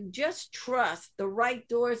if you just trust, the right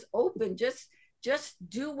doors open. Just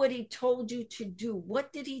do what he told you to do.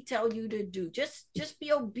 What did he tell you to do? Just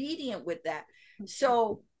be obedient with that.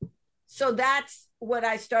 So that's what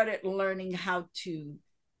I started learning how to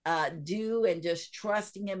do, and just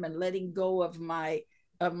trusting him and letting go of my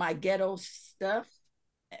ghetto stuff.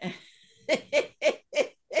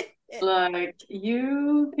 Like,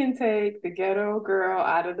 you can take the ghetto girl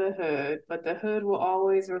out of the hood, but the hood will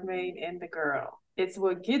always remain in the girl. It's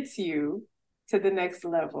what gets you to the next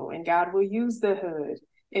level, and God will use the hood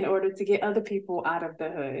in order to get other people out of the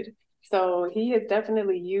hood. So he has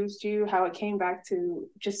definitely used you. How it came back to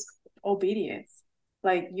just obedience.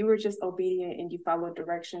 Like, you were just obedient and you followed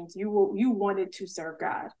directions. You wanted to serve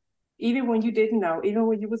God. Even when you didn't know, even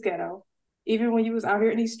when you was ghetto, even when you was out here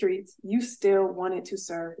in these streets, you still wanted to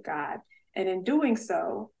serve God. And in doing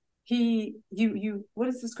so, what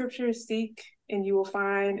is the scripture? Seek and you will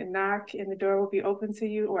find, and knock and the door will be open to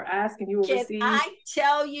you, or ask and you will receive. I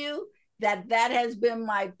tell you that has been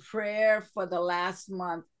my prayer for the last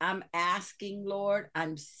month? I'm asking, Lord,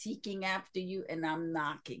 I'm seeking after you, and I'm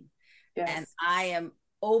knocking. Yes. And I am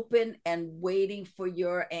open and waiting for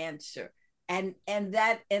your answer. And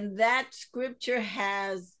that scripture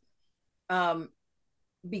has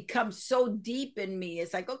become so deep in me.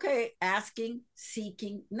 It's like, okay, asking,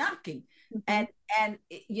 seeking, knocking. And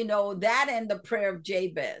that, and the prayer of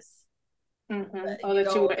Jabez. That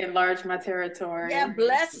you would enlarge my territory. Yeah,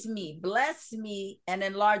 bless me and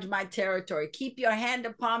enlarge my territory. Keep your hand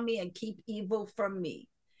upon me and keep evil from me.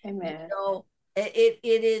 Amen. It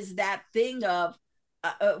is that thing of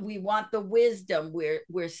we want the wisdom,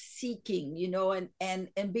 we're seeking,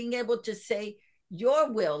 and being able to say,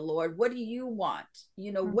 your will, Lord, what do you want?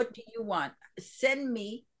 What do you want? Send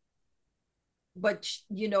me, but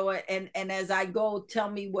and as I go, tell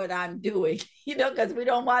me what I'm doing, because we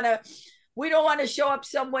don't want to show up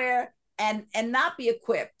somewhere and not be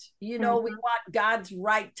equipped. We want God's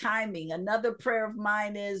right timing. Another prayer of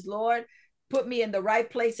mine is, Lord, put me in the right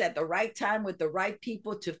place at the right time with the right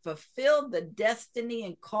people to fulfill the destiny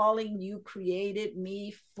and calling you created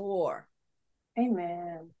me for.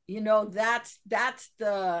 Amen. That's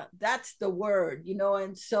the word,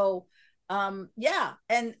 and so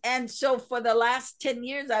and so for the last 10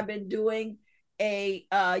 years I've been doing a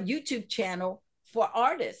YouTube channel for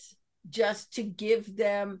artists, just to give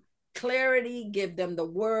them clarity, give them the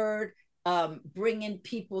word, bring in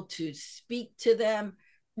people to speak to them.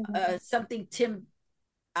 Something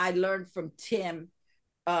I learned from Tim,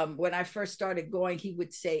 when I first started going, he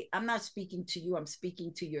would say, I'm not speaking to you, I'm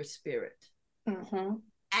speaking to your spirit. And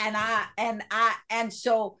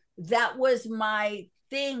so that was my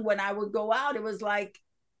thing. When I would go out, it was like,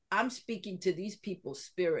 I'm speaking to these people's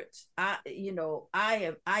spirits. I know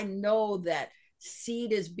that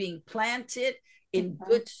seed is being planted in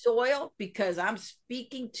good soil because I'm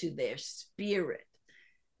speaking to their spirit.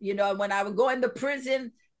 When I would go into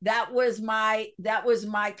prison, that was my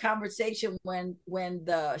conversation when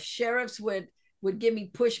the sheriffs would give me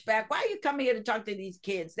pushback. Why are you coming here to talk to these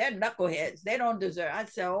kids? They're knuckleheads. They don't deserve. I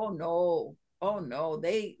said, oh no,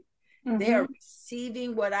 they are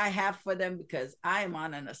receiving what I have for them because I am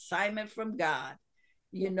on an assignment from God.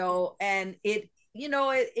 And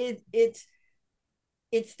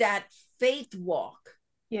it's that faith walk.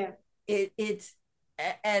 Yeah.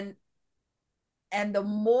 And the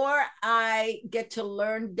more I get to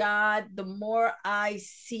learn God, the more I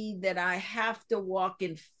see that I have to walk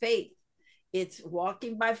in faith. It's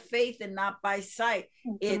walking by faith and not by sight.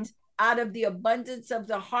 It's out of the abundance of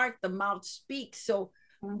the heart, the mouth speaks. So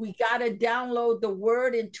we got to download the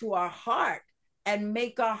word into our heart and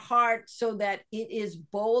make our heart so that it is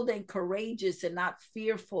bold and courageous and not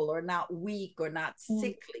fearful or not weak or not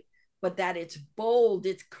sickly, but that it's bold,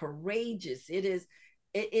 it's courageous. It is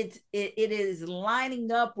it is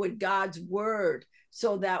lining up with God's word,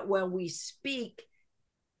 so that when we speak,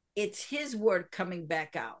 it's his word coming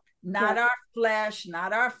back out, not Yes. our flesh,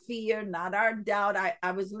 not our fear, not our doubt.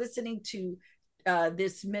 I was listening to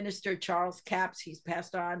this minister, Charles Capps. He's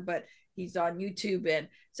passed on, but he's on YouTube. And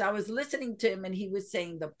so I was listening to him, and he was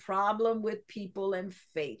saying the problem with people and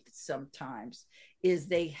faith sometimes is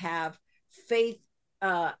they have faith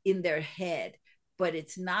in their head, but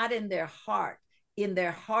it's not in their heart. In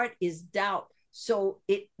their heart is doubt. So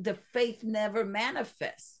the faith never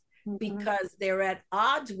manifests, because they're at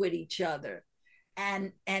odds with each other.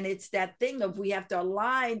 And it's that thing of, we have to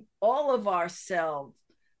align all of ourselves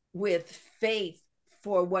with faith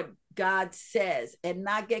for what God says, and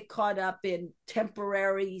not get caught up in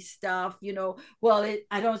temporary stuff. Well,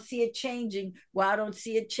 I don't see it changing. Well, I don't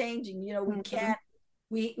see it changing.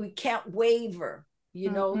 We can't waver,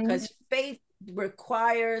 because faith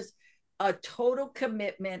requires a total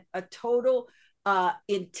commitment, a total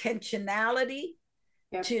intentionality.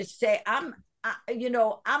 Yep. To say, I'm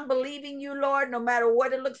believing you, Lord, no matter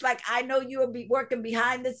what it looks like. I know you will be working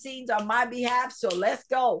behind the scenes on my behalf. So let's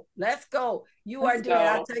go. You are doing it.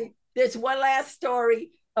 I'll tell you, there's one last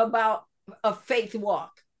story about a faith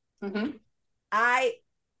walk. Mm-hmm. I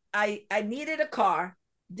needed a car,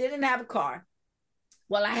 didn't have a car.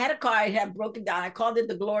 Well, I had a car, it had broken down. I called it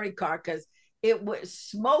the glory car, because it was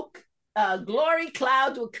smoke, glory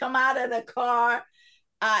clouds would come out of the car.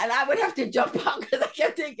 And I would have to jump out, because I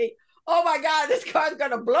kept thinking, oh my God, this car's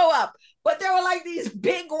going to blow up. But there were like these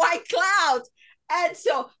big white clouds. And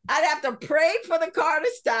so I'd have to pray for the car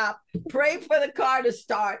to stop, pray for the car to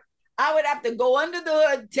start. I would have to go under the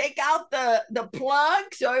hood, take out the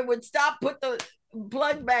plug so it would stop, put the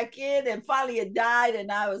plug back in, and finally it died.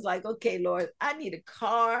 And I was like, okay, Lord, I need a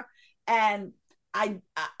car. And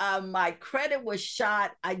my credit was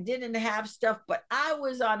shot. I didn't have stuff, but I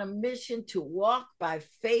was on a mission to walk by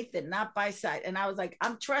faith and not by sight. And I was like,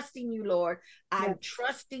 I'm trusting you, Lord. I'm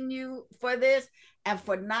trusting you for this. And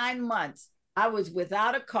for 9 months, I was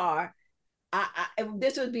without a car.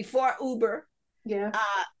 This was before Uber. Yeah.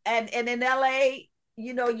 And in LA,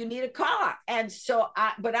 you need a car. And so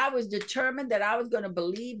but I was determined that I was going to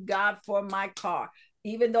believe God for my car,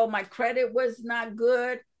 even though my credit was not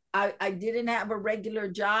good. I didn't have a regular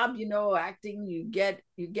job, acting, you get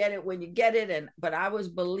it when you get it. But I was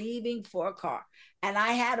believing for a car. And I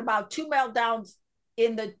had about 2 meltdowns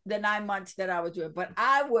in the 9 months that I was doing, but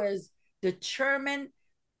I was determined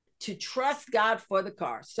to trust God for the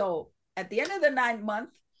car. So at the end of the 9th month,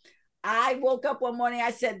 I woke up one morning,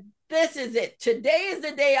 I said, this is it. Today is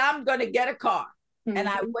the day I'm going to get a car. Mm-hmm. And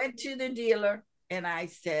I went to the dealer and I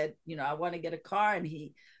said, I want to get a car. And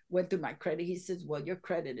he went through my credit. He says, well, your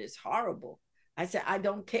credit is horrible. I said, I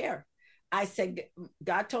don't care. I said,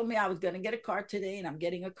 God told me I was going to get a car today, and I'm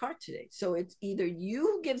getting a car today. So it's either you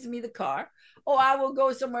who gives me the car, or I will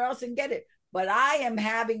go somewhere else and get it. But I am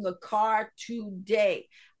having a car today.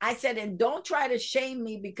 I said, and don't try to shame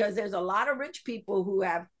me, because there's a lot of rich people who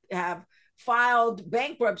have filed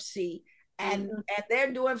bankruptcy and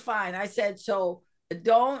they're doing fine. I said, so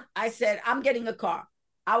I said, I'm getting a car.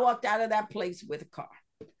 I walked out of that place with a car.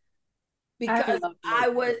 Because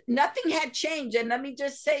nothing had changed. And let me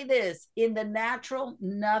just say this, in the natural,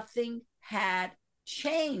 nothing had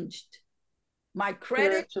changed. My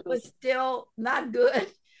credit was still not good.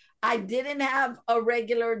 I didn't have a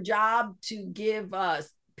regular job to give us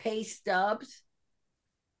pay stubs.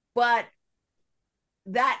 But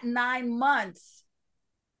that 9 months,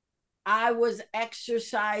 I was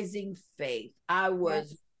exercising faith.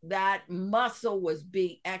 That muscle was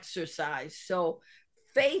being exercised. So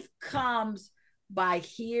faith comes by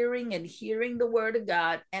hearing the word of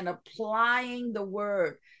God and applying the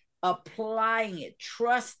word, applying it,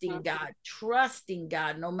 trusting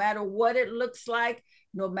God, no matter what it looks like,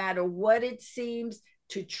 no matter what it seems,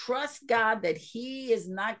 to trust God that he is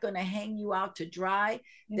not going to hang you out to dry,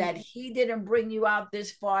 that he didn't bring you out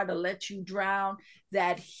this far to let you drown,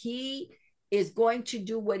 that he is going to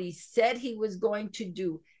do what he said he was going to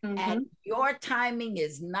do. And your timing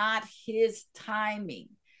is not his timing.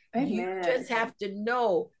 Amen. You just have to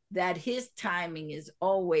know that his timing is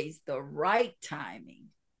always the right timing.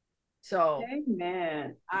 So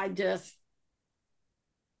amen.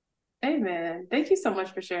 Amen. Thank you so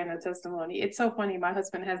much for sharing that testimony. It's so funny. My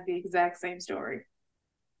husband has the exact same story.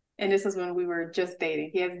 And this is when we were just dating.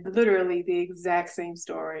 He has literally the exact same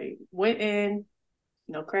story. Went in,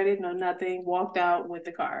 no credit, no nothing, walked out with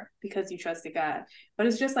the car because you trusted God. But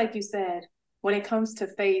it's just like you said, when it comes to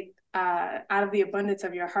faith, out of the abundance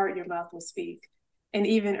of your heart, your mouth will speak. And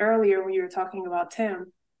even earlier when you were talking about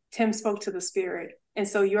Tim spoke to the spirit. And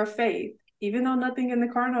so your faith even though nothing in the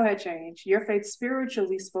carnal had changed, your faith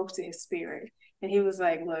spiritually spoke to his spirit. And he was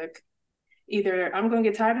like, look, either I'm going to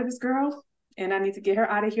get tired of this girl and I need to get her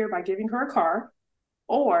out of here by giving her a car,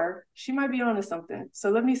 or she might be onto something. So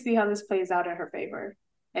let me see how this plays out in her favor.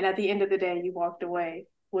 And at the end of the day, you walked away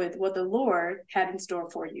with what the Lord had in store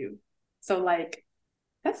for you. So like,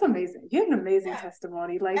 that's amazing. You have an amazing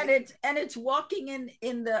testimony. Like, and it's walking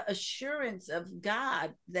in the assurance of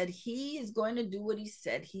God that he is going to do what he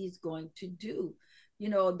said he's going to do. You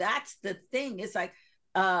know, that's the thing. It's like,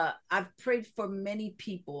 I've prayed for many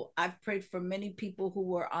people. I've prayed for many people who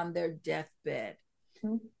were on their deathbed.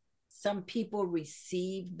 Mm-hmm. Some people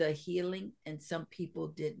received the healing and some people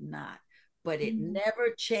did not, but it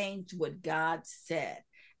never changed what God said.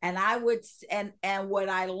 And I would, and what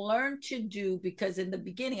I learned to do, because in the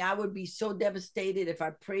beginning I would be so devastated if I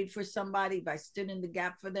prayed for somebody, if I stood in the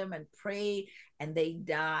gap for them and prayed and they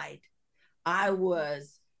died. I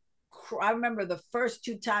remember the first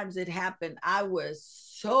 2 times it happened, I was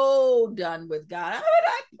so done with God.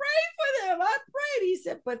 I prayed for them. I prayed. He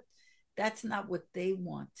said, but that's not what they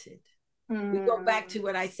wanted. We go back to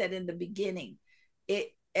what I said in the beginning.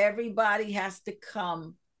 Everybody has to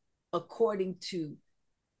come according to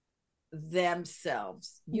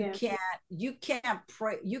themselves. You can't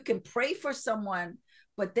pray. You can pray for someone,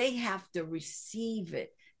 but they have to receive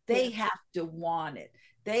it. They have to want it.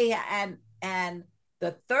 And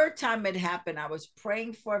the third time it happened, I was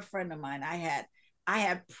praying for a friend of mine. I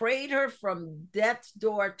had prayed her from death's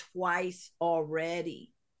door twice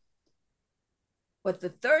already. But the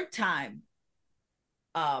third time,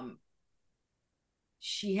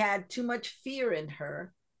 she had too much fear in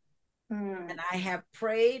her. And I have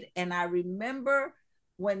prayed, and I remember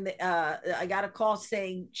when I got a call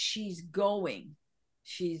saying she's going,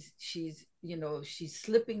 she's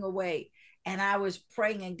slipping away, and I was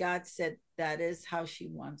praying, and God said that is how she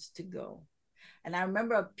wants to go. And I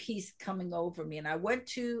remember a peace coming over me, and I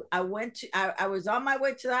was on my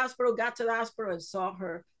way to the hospital, got to the hospital, and saw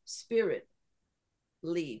her spirit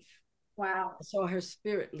leave. Wow. I saw her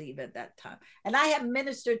spirit leave at that time. And I have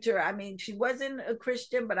ministered to her. I mean, she wasn't a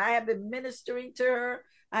Christian, but I have been ministering to her.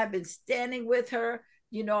 I've been standing with her.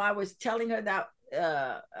 You know, I was telling her that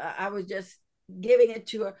I was just giving it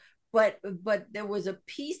to her. But there was a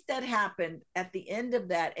peace that happened at the end of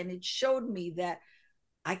that. And it showed me that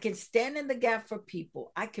I can stand in the gap for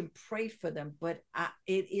people. I can pray for them, but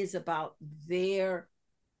it is about their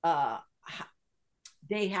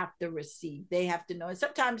they have to receive, they have to know. And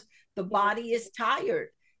sometimes the body is tired,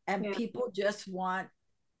 and people just want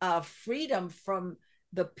freedom from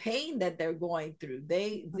the pain that they're going through.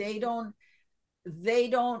 They don't,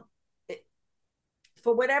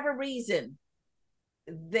 for whatever reason,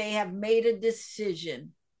 they have made a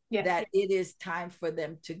decision that it is time for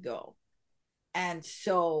them to go. And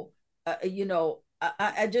so,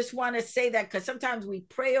 I just want to say that, because sometimes we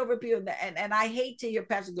pray over people, and I hate to hear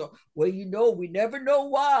pastors go, well, we never know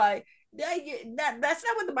why. That's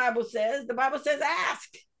not what the Bible says. The Bible says ask.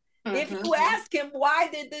 If you ask him, why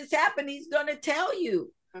did this happen, he's going to tell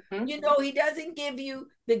you. He doesn't give you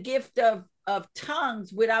the gift of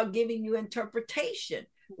tongues without giving you interpretation.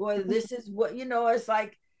 Well, this is what, it's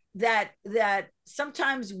like that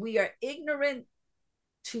sometimes we are ignorant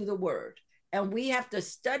to the word. And we have to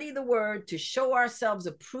study the word to show ourselves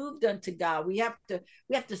approved unto God. We have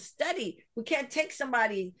to study. We can't take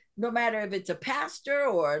somebody, no matter if it's a pastor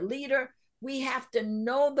or a leader, we have to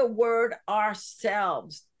know the word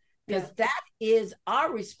ourselves, because that is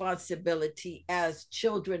our responsibility as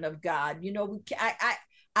children of God.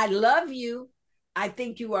 I love you. I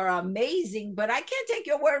think you are amazing, but I can't take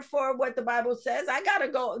your word for what the Bible says. I got to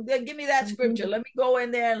go. Give me that scripture. Let me go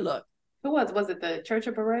in there and look. Who was it the Church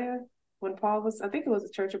of Berea? When Paul was, I think it was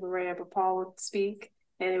the Church of Berea, but Paul would speak,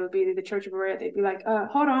 and it would be the Church of Berea. They'd be like,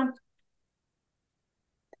 hold on.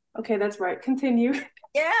 Okay, that's right. Continue.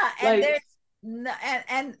 Yeah,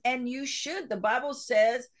 and and you should. The Bible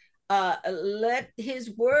says, let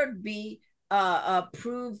his word be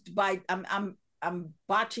approved by, I'm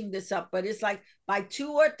botching this up, but it's like by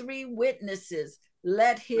 2 or 3 witnesses,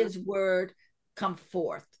 let his word come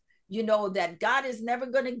forth. That God is never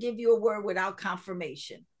going to give you a word without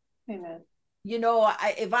confirmation. Amen.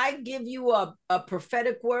 If I give you a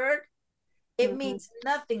prophetic word, it means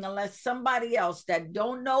nothing unless somebody else that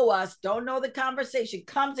don't know us, don't know the conversation,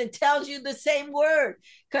 comes and tells you the same word,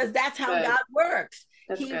 because that's how God works.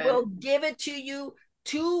 He will give it to you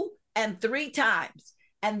 2 and 3 times,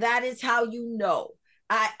 and that is how you know.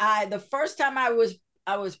 The first time I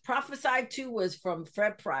was prophesied to was from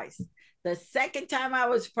Fred Price. The second time I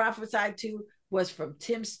was prophesied to was from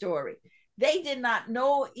Tim Story. they did not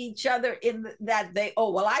know each other in that they,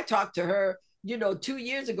 oh, well, I talked to her, 2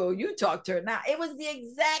 years ago, you talked to her. Now it was the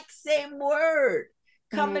exact same word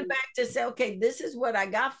coming back to say, okay, this is what I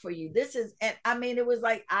got for you. This is, and I mean, it was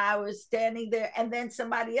like I was standing there and then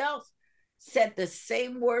somebody else said the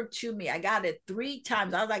same word to me. I got it 3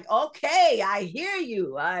 times. I was like, okay, I hear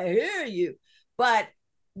you. I hear you. But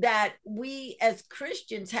that we as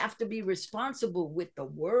Christians have to be responsible with the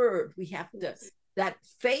word. We have to, that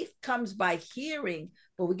faith comes by hearing,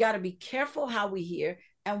 but we got to be careful how we hear,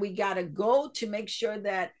 and we got to go to make sure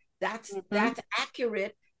that that's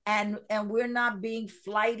accurate, and we're not being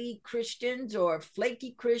flighty Christians or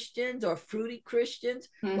flaky Christians or fruity Christians,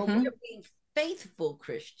 but we're being faithful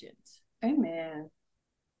Christians. Amen.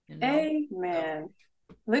 Amen.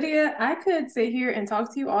 Lydia, I could sit here and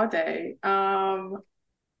talk to you all day.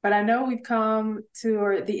 But I know we've come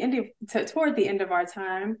toward the end of our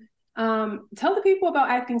time. Tell the people about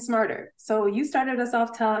Acting Smarter. So you started us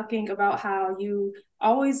off talking about how you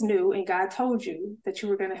always knew and God told you that you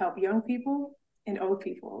were going to help young people and old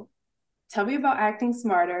people. Tell me about Acting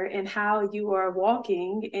Smarter and how you are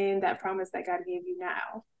walking in that promise that God gave you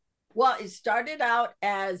now. Well, it started out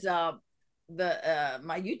as my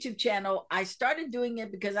YouTube channel. I started doing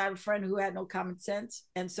it because I had a friend who had no common sense,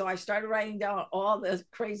 and so I started writing down all the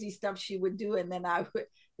crazy stuff she would do, and then I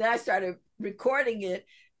started recording it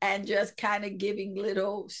and just kind of giving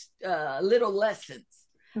little lessons.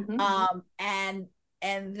 And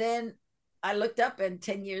then I looked up, and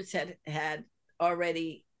 10 years had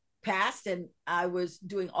already passed, and I was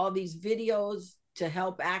doing all these videos to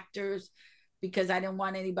help actors, because I didn't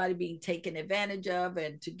want anybody being taken advantage of,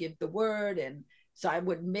 and to give the word. And so I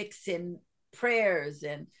would mix in prayers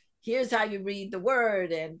and here's how you read the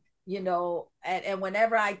word. And, and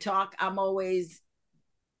whenever I talk, I'm always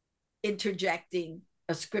interjecting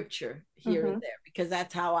a scripture here and there, because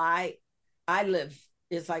that's how I live.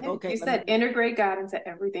 It's like, okay. You said integrate God into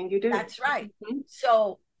everything you do. That's right.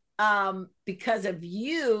 So because of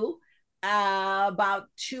you, about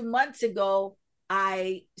 2 months ago,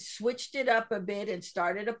 I switched it up a bit and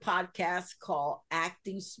started a podcast called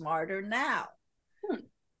Acting Smarter Now.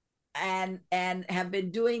 And have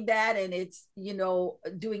been doing that. And it's,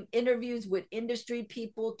 doing interviews with industry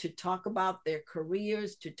people to talk about their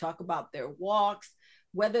careers, to talk about their walks,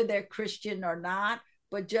 whether they're Christian or not,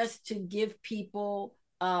 but just to give people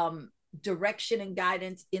direction and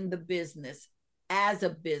guidance in the business, as a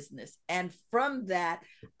business. And from that,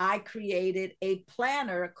 I created a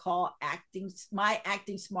planner called my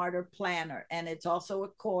Acting Smarter Planner. And it's also a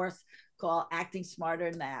course called Acting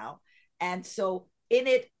Smarter Now. And so in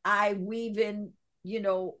it, I weave in,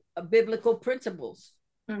 biblical principles.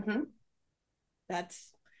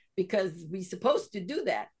 That's because we're supposed to do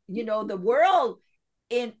that. The world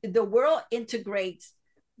integrates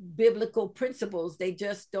biblical principles. They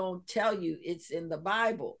just don't tell you it's in the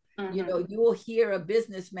Bible. You will hear a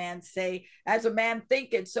businessman say, as a man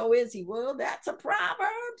thinketh, so is he. Well, that's a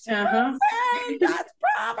Proverbs. That's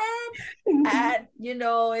Proverbs. And,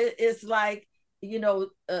 it's like,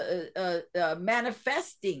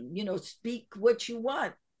 manifesting, speak what you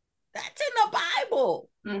want. That's in the Bible.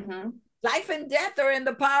 Life and death are in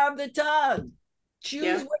the power of the tongue.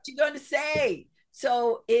 Choose what you're going to say.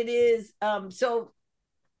 So it is,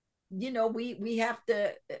 we have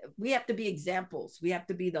to be examples. We have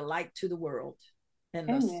to be the light to the world and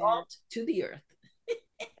the salt to the earth.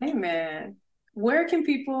 Amen. Where can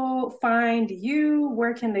people find you?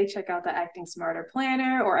 Where can they check out the Acting Smarter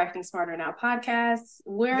Planner or Acting Smarter Now podcasts?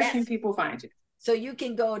 Where can people find you? So you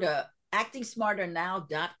can go to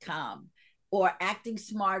actingsmarternow.com or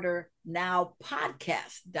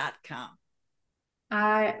actingsmarternowpodcast.com.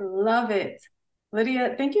 I love it.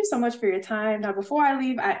 Lydia, thank you so much for your time. Now, before I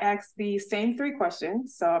leave, I ask the same 3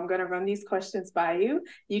 questions. So I'm going to run these questions by you.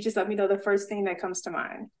 You just let me know the first thing that comes to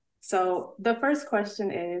mind. So the first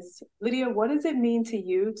question is, Lydia, what does it mean to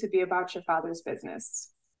you to be about your Father's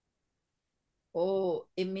business? Oh,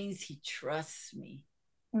 it means he trusts me,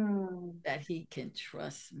 that he can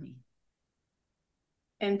trust me.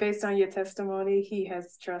 And based on your testimony, he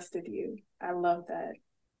has trusted you. I love that.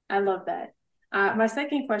 I love that. My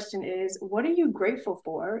second question is, what are you grateful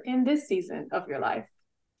for in this season of your life?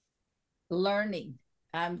 Learning.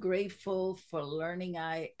 I'm grateful for learning.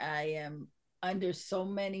 I am under so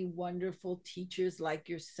many wonderful teachers like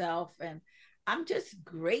yourself, and I'm just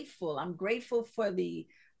grateful. I'm grateful for the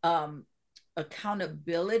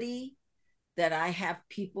accountability, that I have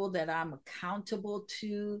people that I'm accountable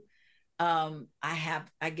to. I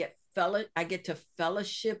get to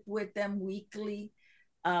fellowship with them weekly.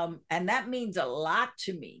 And that means a lot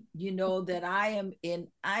to me, that I am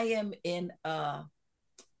in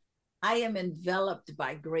I am enveloped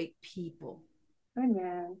by great people.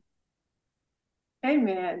 Amen.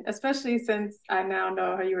 Amen. Especially since I now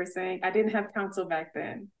know how you were saying, I didn't have counsel back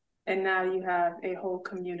then. And now you have a whole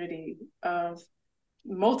community of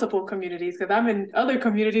multiple communities, because I'm in other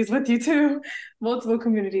communities with you too. Multiple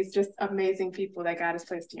communities, just amazing people that God has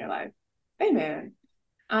placed in your life. Amen.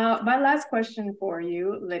 My last question for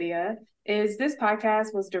you, Lydia, is this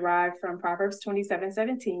podcast was derived from Proverbs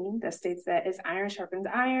 27:17 that states that as iron sharpens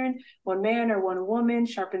iron, one man or one woman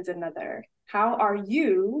sharpens another. How are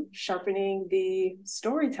you sharpening the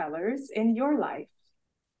storytellers in your life?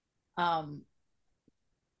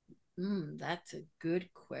 That's a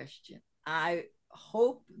good question. I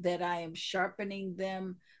hope that I am sharpening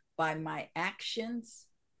them by my actions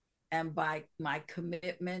and by my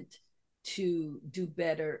commitment to do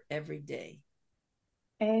better every day.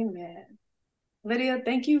 Amen. Lydia,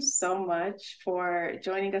 thank you so much for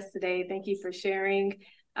joining us today. Thank you for sharing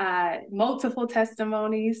multiple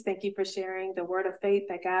testimonies. Thank you for sharing the word of faith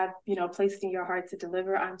that God, placed in your heart to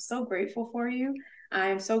deliver. I'm so grateful for you. I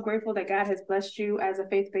am so grateful that God has blessed you as a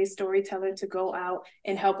faith-based storyteller to go out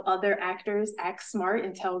and help other actors act smart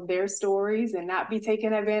and tell their stories and not be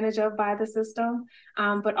taken advantage of by the system.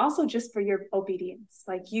 But also just for your obedience.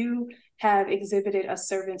 Like, you have exhibited a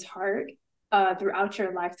servant's heart throughout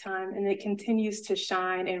your lifetime, and it continues to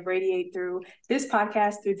shine and radiate through this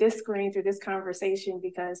podcast, through this screen, through this conversation,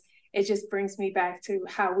 because it just brings me back to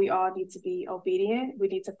how we all need to be obedient. We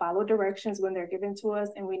need to follow directions when they're given to us,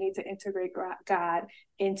 and we need to integrate God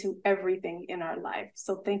into everything in our life.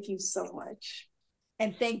 So thank you so much.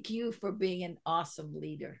 And thank you for being an awesome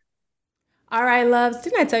leader. All right, loves,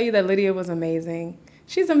 didn't I tell you that Lydia was amazing?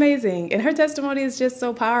 She's amazing, and her testimony is just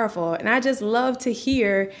so powerful. And I just love to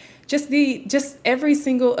hear just every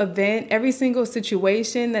single event, every single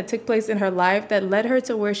situation that took place in her life that led her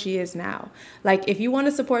to where she is now. Like, if you want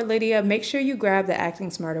to support Lydia, make sure you grab the Acting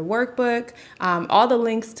Smarter workbook. All the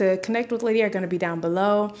links to connect with Lydia are going to be down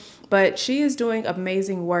below. But she is doing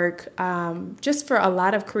amazing work just for a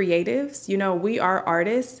lot of creatives. We are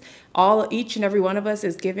artists. Each and every one of us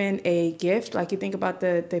is given a gift. Like, you think about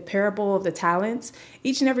the parable of the talents.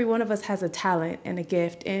 Each and every one of us has a talent and a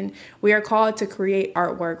gift, and we are called to create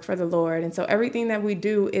artwork for the Lord. And so everything that we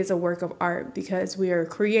do is a work of art because we are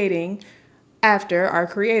creating after our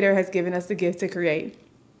Creator has given us the gift to create.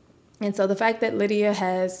 And so the fact that Lydia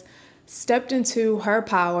has stepped into her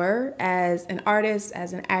power as an artist,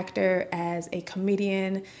 as an actor, as a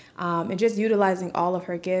comedian, and just utilizing all of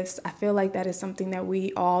her gifts, I feel like that is something that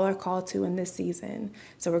we all are called to in this season.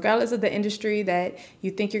 So regardless of the industry that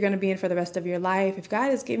you think you're going to be in for the rest of your life, if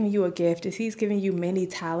God is giving you a gift, if He's giving you many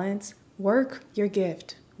talents, work your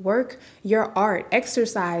gift. Work your art,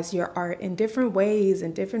 exercise your art in different ways,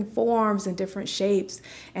 in different forms, in different shapes,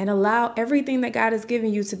 and allow everything that God has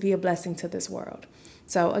given you to be a blessing to this world.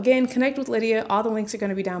 So again, connect with Lydia. All the links are going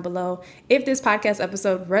to be down below. If this podcast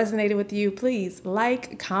episode resonated with you, please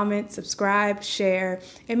like, comment, subscribe, share.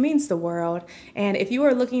 It means the world. And if you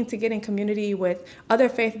are looking to get in community with other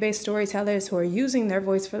faith-based storytellers who are using their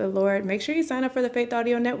voice for the Lord, make sure you sign up for the Faith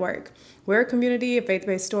Audio Network. We're a community of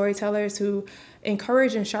faith-based storytellers who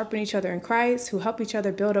encourage and sharpen each other in Christ, who help each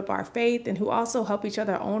other build up our faith, and who also help each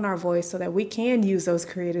other own our voice so that we can use those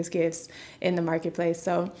creative gifts in the marketplace.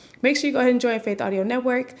 So make sure you go ahead and join Faith Audio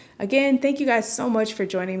Network. Again, thank you guys so much for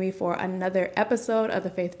joining me for another episode of the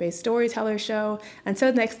Faith-Based Storyteller Show.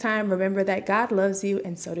 Until next time, remember that God loves you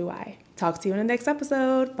and so do I. Talk to you in the next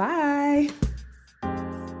episode. Bye.